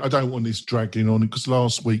I don't want this dragging on. Because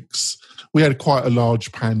last week's we had quite a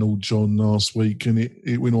large panel, John, last week, and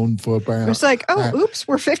it went on for about. It's like, oops,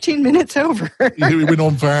 we're 15 minutes over. It went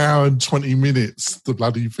on for an hour and 20 minutes. The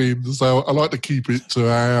bloody thing. So I like to keep it to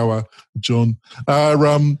an hour, John.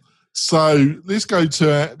 So let's go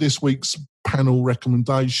to this week's panel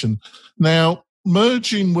recommendation. Now,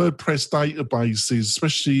 merging WordPress databases,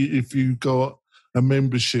 especially if you've got a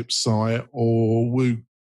membership site or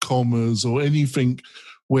WooCommerce or anything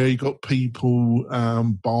where you've got people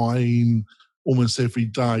buying almost every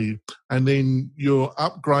day, and then you're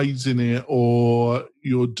upgrading it or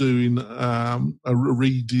you're doing a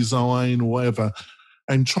redesign or whatever,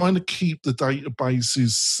 and trying to keep the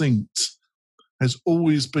databases synced has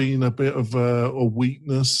always been a bit of a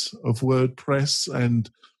weakness of WordPress. And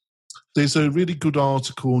there's a really good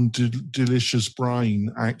article on Delicious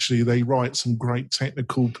Brain. Actually, they write some great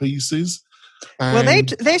technical pieces. Well,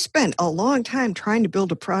 they spent a long time trying to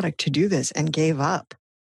build a product to do this and gave up.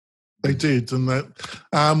 They did, and that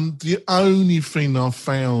the only thing I've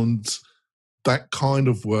found that kind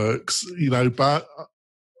of works, but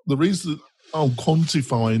the reason I'm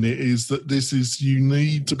quantifying it is that you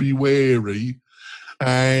need to be wary.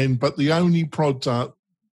 But the only product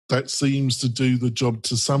that seems to do the job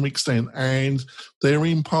to some extent, and they're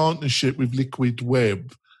in partnership with Liquid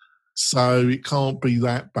Web, so it can't be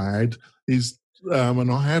that bad, is,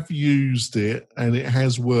 and I have used it and it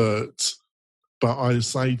has worked, but I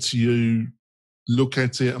say to you, look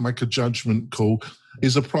at it and make a judgment call,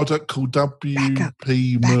 is a product called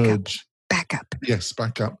WP Merge. Backup. Yes,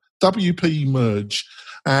 Backup. WP Merge.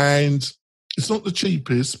 And it's not the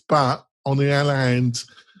cheapest, but on the other hand,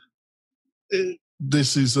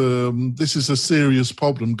 this is a serious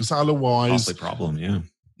problem, because otherwise, costly problem, yeah.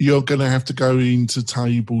 You're going to have to go into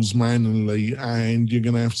tables manually, and you're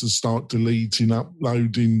going to have to start deleting,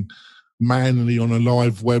 uploading manually on a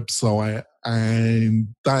live website, and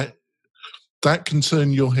that can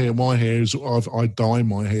turn your hair. My hair is I dye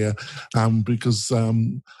my hair because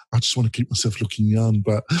I just want to keep myself looking young,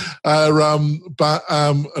 but and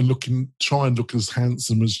try and look as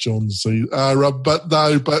handsome as John C.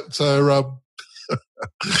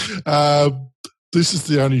 This is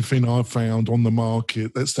the only thing I've found on the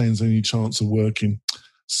market that stands any chance of working.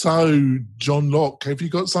 So, John Locke, have you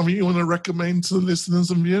got something you want to recommend to the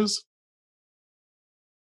listeners and viewers?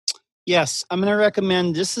 Yes, I'm going to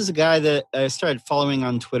recommend. This is a guy that I started following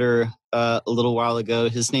on Twitter a little while ago.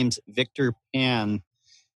 His name's Victor Pan.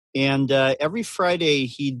 And every Friday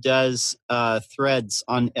he does threads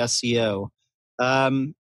on SEO.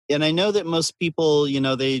 And I know that most people,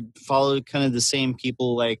 they follow kind of the same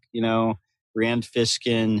people like, Rand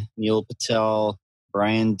Fishkin, Neil Patel,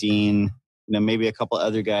 Brian Dean, maybe a couple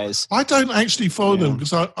other guys. I don't actually follow them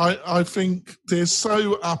because I think they're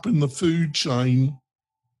so up in the food chain.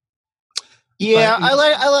 Yeah,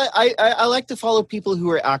 I like to follow people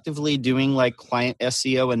who are actively doing like client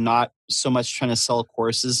SEO and not so much trying to sell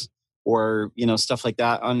courses or stuff like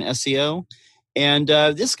that on SEO. And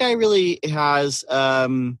this guy really has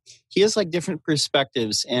he has like different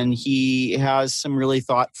perspectives, and he has some really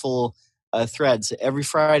thoughtful threads. Every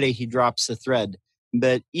Friday he drops a thread,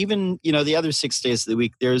 but even the other 6 days of the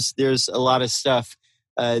week, there's a lot of stuff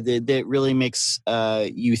that really makes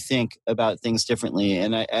you think about things differently,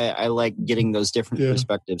 and I like getting those different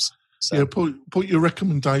perspectives. So. Yeah, put your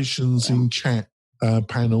recommendations in chat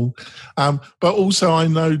panel. But also I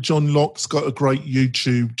know John Locke's got a great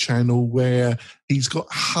YouTube channel where he's got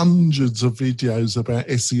hundreds of videos about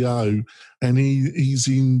SEO, and he's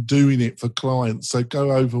in doing it for clients. So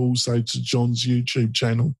go over also to John's YouTube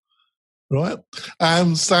channel. Right?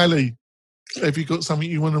 Sally, have you got something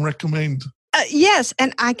you want to recommend? Yes,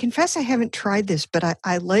 and I confess I haven't tried this, but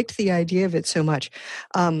I liked the idea of it so much.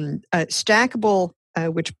 Stackable,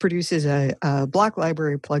 which produces a block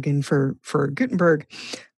library plugin for Gutenberg,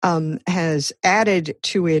 has added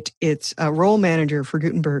to it its role manager for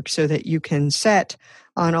Gutenberg, so that you can set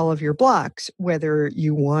on all of your blocks whether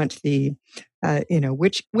you want the,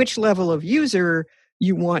 which level of user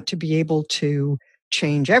you want to be able to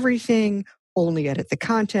change everything, only edit the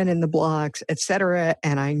content in the blocks, etc.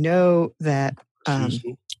 And I know that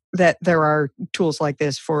that there are tools like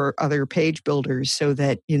this for other page builders, so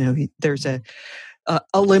that there's a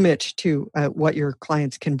limit to what your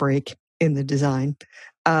clients can break in the design.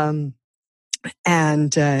 And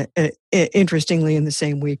interestingly, in the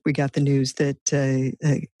same week, we got the news that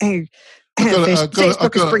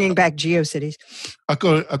Facebook is bringing back GeoCities. I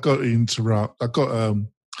got to interrupt.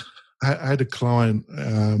 I had a client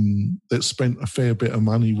that spent a fair bit of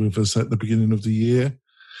money with us at the beginning of the year.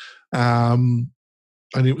 And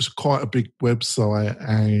it was quite a big website,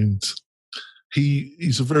 and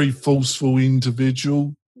he's a very forceful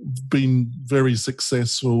individual, been very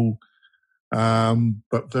successful,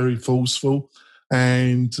 but very forceful.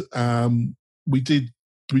 And we did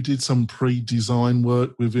some pre-design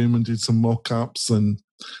work with him and did some mock-ups, and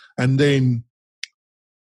then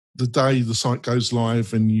the day the site goes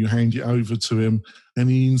live and you hand it over to him, and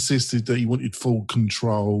he insisted that he wanted full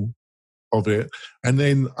control of it. And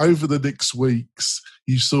then over the next weeks,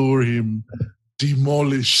 you saw him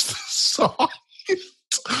demolish the site.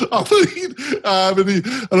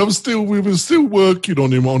 We were still working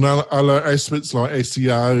on him on other aspects like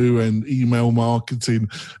SEO and email marketing,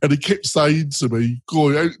 and he kept saying to me,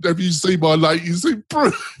 "God, have you seen my latest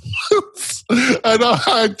improvements?" And I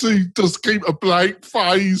had to just keep a blank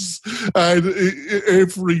face, and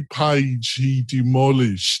every page he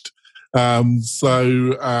demolished.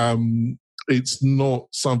 It's not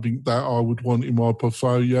something that I would want in my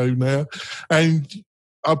portfolio now. And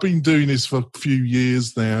I've been doing this for a few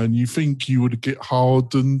years now, and you think you would get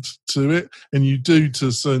hardened to it, and you do to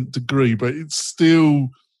a certain degree, but it's still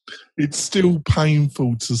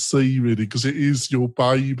painful to see, really, because it is your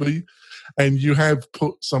baby, and you have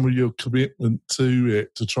put some of your commitment to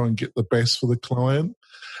it to try and get the best for the client,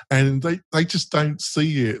 and they just don't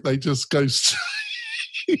see it. They just go straight.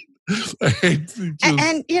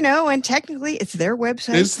 And technically it's their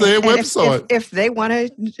website. It's their website. If they want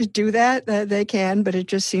to do that, they can, but it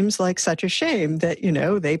just seems like such a shame that,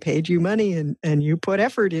 they paid you money and you put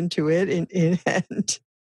effort into it and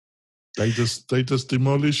they just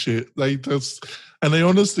demolish it. And they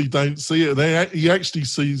honestly don't see it. He actually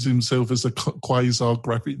sees himself as a quasi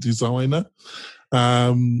graphic designer.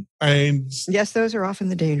 And yes, those are often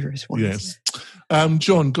the dangerous ones. Yes.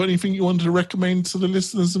 John, got anything you wanted to recommend to the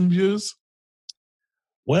listeners and viewers?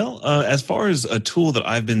 Well, as far as a tool that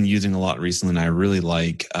I've been using a lot recently, and I really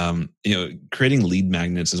like, creating lead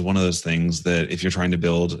magnets is one of those things that if you're trying to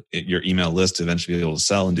build your email list to eventually be able to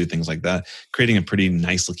sell and do things like that, creating a pretty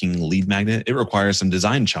nice looking lead magnet, it requires some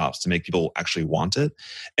design chops to make people actually want it.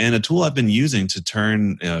 And a tool I've been using to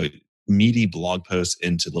turn meaty blog posts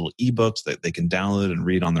into little ebooks that they can download and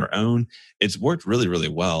read on their own. It's worked really, really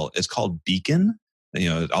well. It's called Beacon.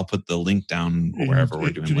 I'll put the link down wherever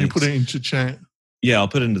we're doing links. Can you put it into chat? Yeah, I'll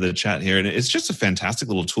put it into the chat here. And it's just a fantastic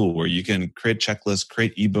little tool where you can create checklists,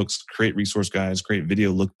 create ebooks, create resource guides, create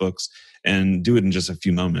video lookbooks, and do it in just a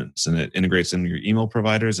few moments. And it integrates into your email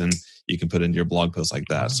providers, and you can put into your blog posts like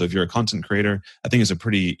that. So if you're a content creator, I think it's a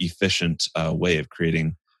pretty efficient way of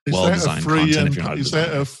creating well-designed content. If you're not a designer. Is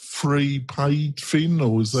that a free paid thing,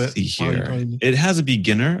 or is that? See here, it has a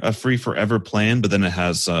beginner, a free forever plan, but then it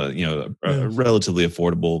has relatively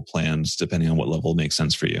affordable plans depending on what level makes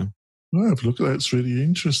sense for you. Well, have a look at that. It's really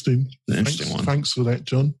interesting. Interesting one. Thanks for that,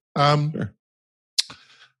 John. Sure.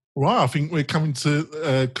 Right, I think we're coming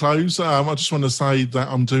to close. I just want to say that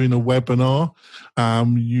I'm doing a webinar.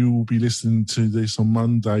 You will be listening to this on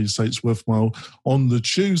Monday, so it's worthwhile. On the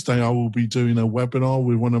Tuesday, I will be doing a webinar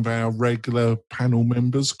with one of our regular panel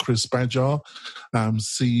members, Chris Badger,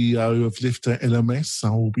 CEO of Lifter LMS. I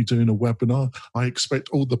will be doing a webinar. I expect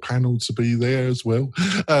all the panel to be there as well.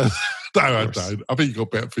 No, I don't. I think you've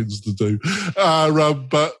got better things to do.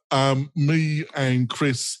 But me and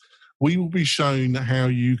Chris, we will be showing how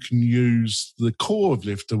you can use the core of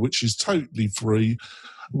Lifter, which is totally free,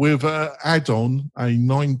 with an add-on, a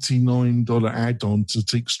 $99 add-on to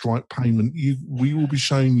take Stripe payment. We will be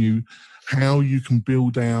showing you how you can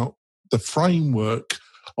build out the framework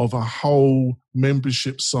of a whole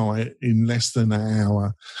membership site in less than an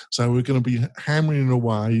hour. So we're going to be hammering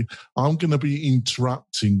away. I'm going to be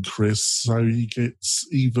interrupting Chris so he gets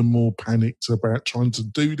even more panicked about trying to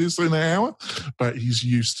do this in an hour, but he's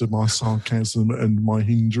used to my sarcasm and my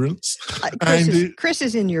hindrance. Chris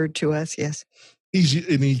is inured to us, yes.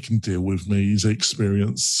 And he can deal with me. He's an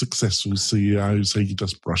experienced, successful CEO, so he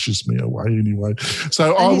just brushes me away anyway.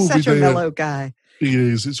 So I will he's such be a there. mellow guy. He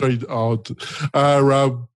is. It's very odd.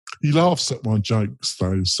 He laughs at my jokes,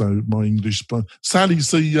 though, so my English... Sally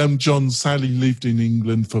lived in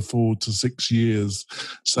England for 4 to 6 years,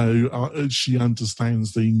 so she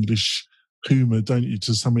understands the English humour, don't you,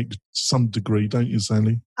 to some degree, don't you,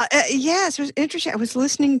 Sally? Yes, it was interesting. I was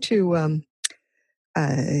listening to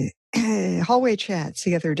hallway chats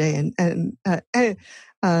the other day, and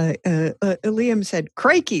Liam said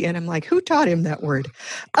crikey, and I'm like, who taught him that word?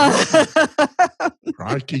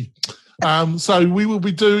 Crikey. So we will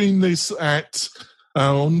be doing this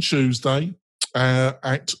on Tuesday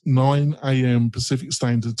at 9 a.m. Pacific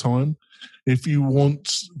Standard Time. If you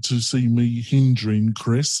want to see me hindering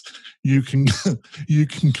Chris, you can go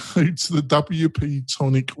to the WP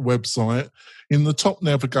Tonic website. In the top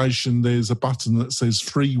navigation, there's a button that says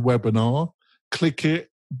free webinar. Click it.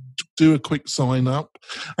 Do a quick sign up,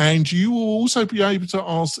 and you will also be able to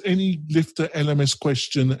ask any Lifter LMS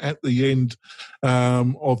question at the end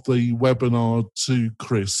of the webinar to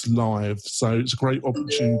Chris live. So it's a great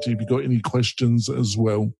opportunity if you've got any questions as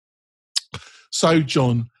well. So,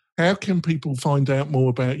 John, how can people find out more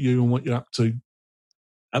about you and what you're up to?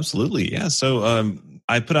 Absolutely, yeah. So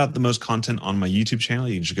I put out the most content on my YouTube channel.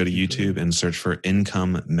 You can just go to YouTube and search for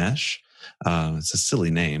Income Mesh. It's a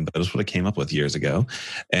silly name, but it's what I came up with years ago.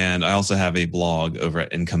 And I also have a blog over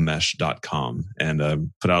at incomemesh.com,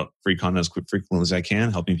 and put out free content as frequently as I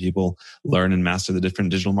can, helping people learn and master the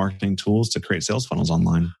different digital marketing tools to create sales funnels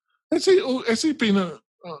online. Has it been an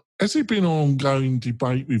ongoing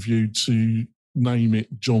debate with you to name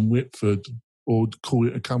it John Whitford or call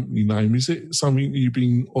it a company name? Is it something you've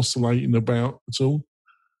been oscillating about at all?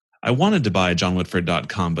 I wanted to buy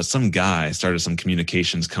johnwhitford.com, but some guy started some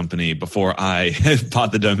communications company before I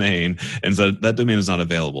bought the domain, and so that domain is not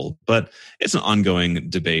available. But it's an ongoing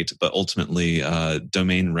debate, but ultimately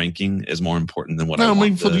domain ranking is more important than what I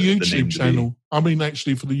want for the YouTube channel. I mean,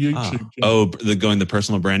 actually for the YouTube channel. Going the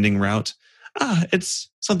personal branding route? It's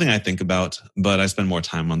something I think about, but I spend more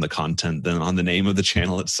time on the content than on the name of the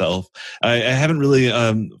channel itself. I haven't really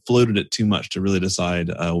floated it too much to really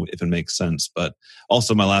decide if it makes sense, but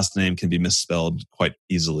also my last name can be misspelled quite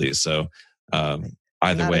easily. So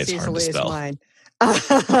either way, it's hard to spell. Right.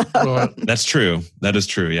 That's true. That is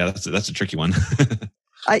true. Yeah, that's a tricky one.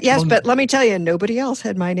 Yes, but let me tell you, nobody else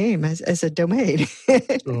had my name as a domain.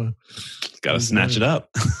 Got to snatch it up.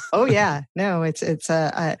 Oh yeah, no, it's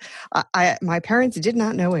my parents did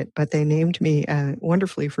not know it, but they named me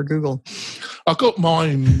wonderfully for Google. I got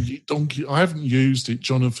mine, Donkey. I haven't used it,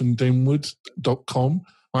 jonathandenwood.com.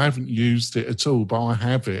 I haven't used it at all, but I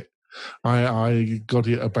have it. I got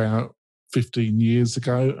it about 15 years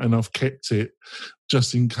ago, and I've kept it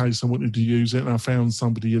just in case I wanted to use it, and I found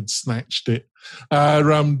somebody had snatched it.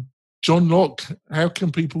 John Locke, how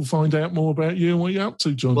can people find out more about you and what you're up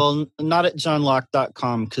to, John? Well, not at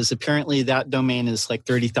johnlocke.com, because apparently that domain is like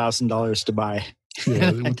 $30,000 to buy.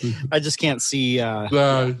 Yeah, I just can't see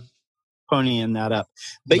ponying that up.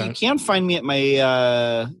 But you can find me at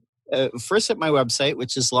my first at my website,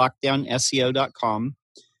 which is lockdownseo.com.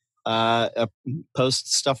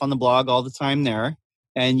 Post stuff on the blog all the time there.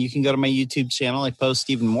 And you can go to my YouTube channel. I post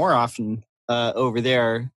even more often over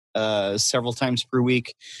there, several times per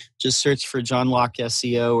week. Just search for John Locke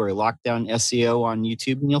SEO or Lockdown SEO on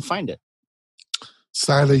YouTube, and you'll find it.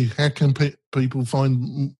 Sally, how can people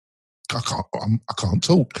find? I can't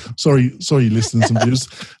talk. Sorry, listeners and viewers.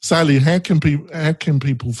 Sally, how can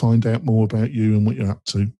people find out more about you and what you're up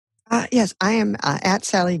to? Yes, I am at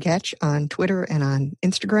Sally Getch on Twitter and on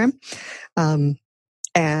Instagram.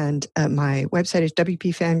 And my website is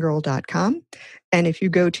wpfangirl.com. And if you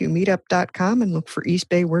go to meetup.com and look for East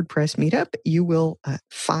Bay WordPress Meetup, you will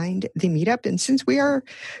find the meetup. And since we are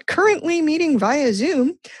currently meeting via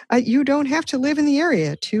Zoom, you don't have to live in the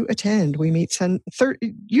area to attend. We meet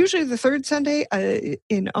usually the third Sunday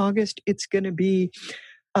in August. It's going to be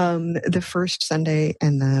the first Sunday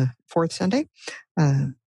and the fourth Sunday at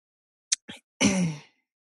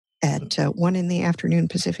 1 p.m.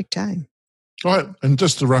 Pacific time. Right, and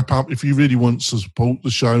just to wrap up, if you really want to support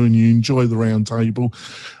the show and you enjoy the roundtable,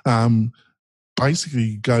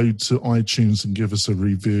 basically go to iTunes and give us a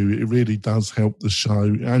review. It really does help the show.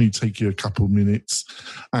 It only takes you a couple of minutes,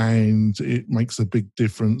 and it makes a big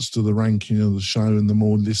difference to the ranking of the show. And the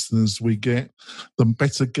more listeners we get, the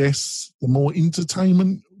better guests, the more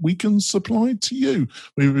entertainment we can supply to you.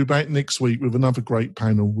 We'll be back next week with another great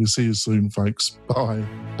panel. We'll see you soon, folks. Bye.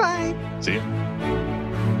 Bye. See you.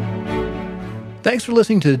 Thanks for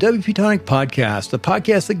listening to the WP Tonic Podcast, the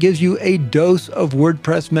podcast that gives you a dose of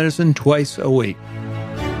WordPress medicine twice a week.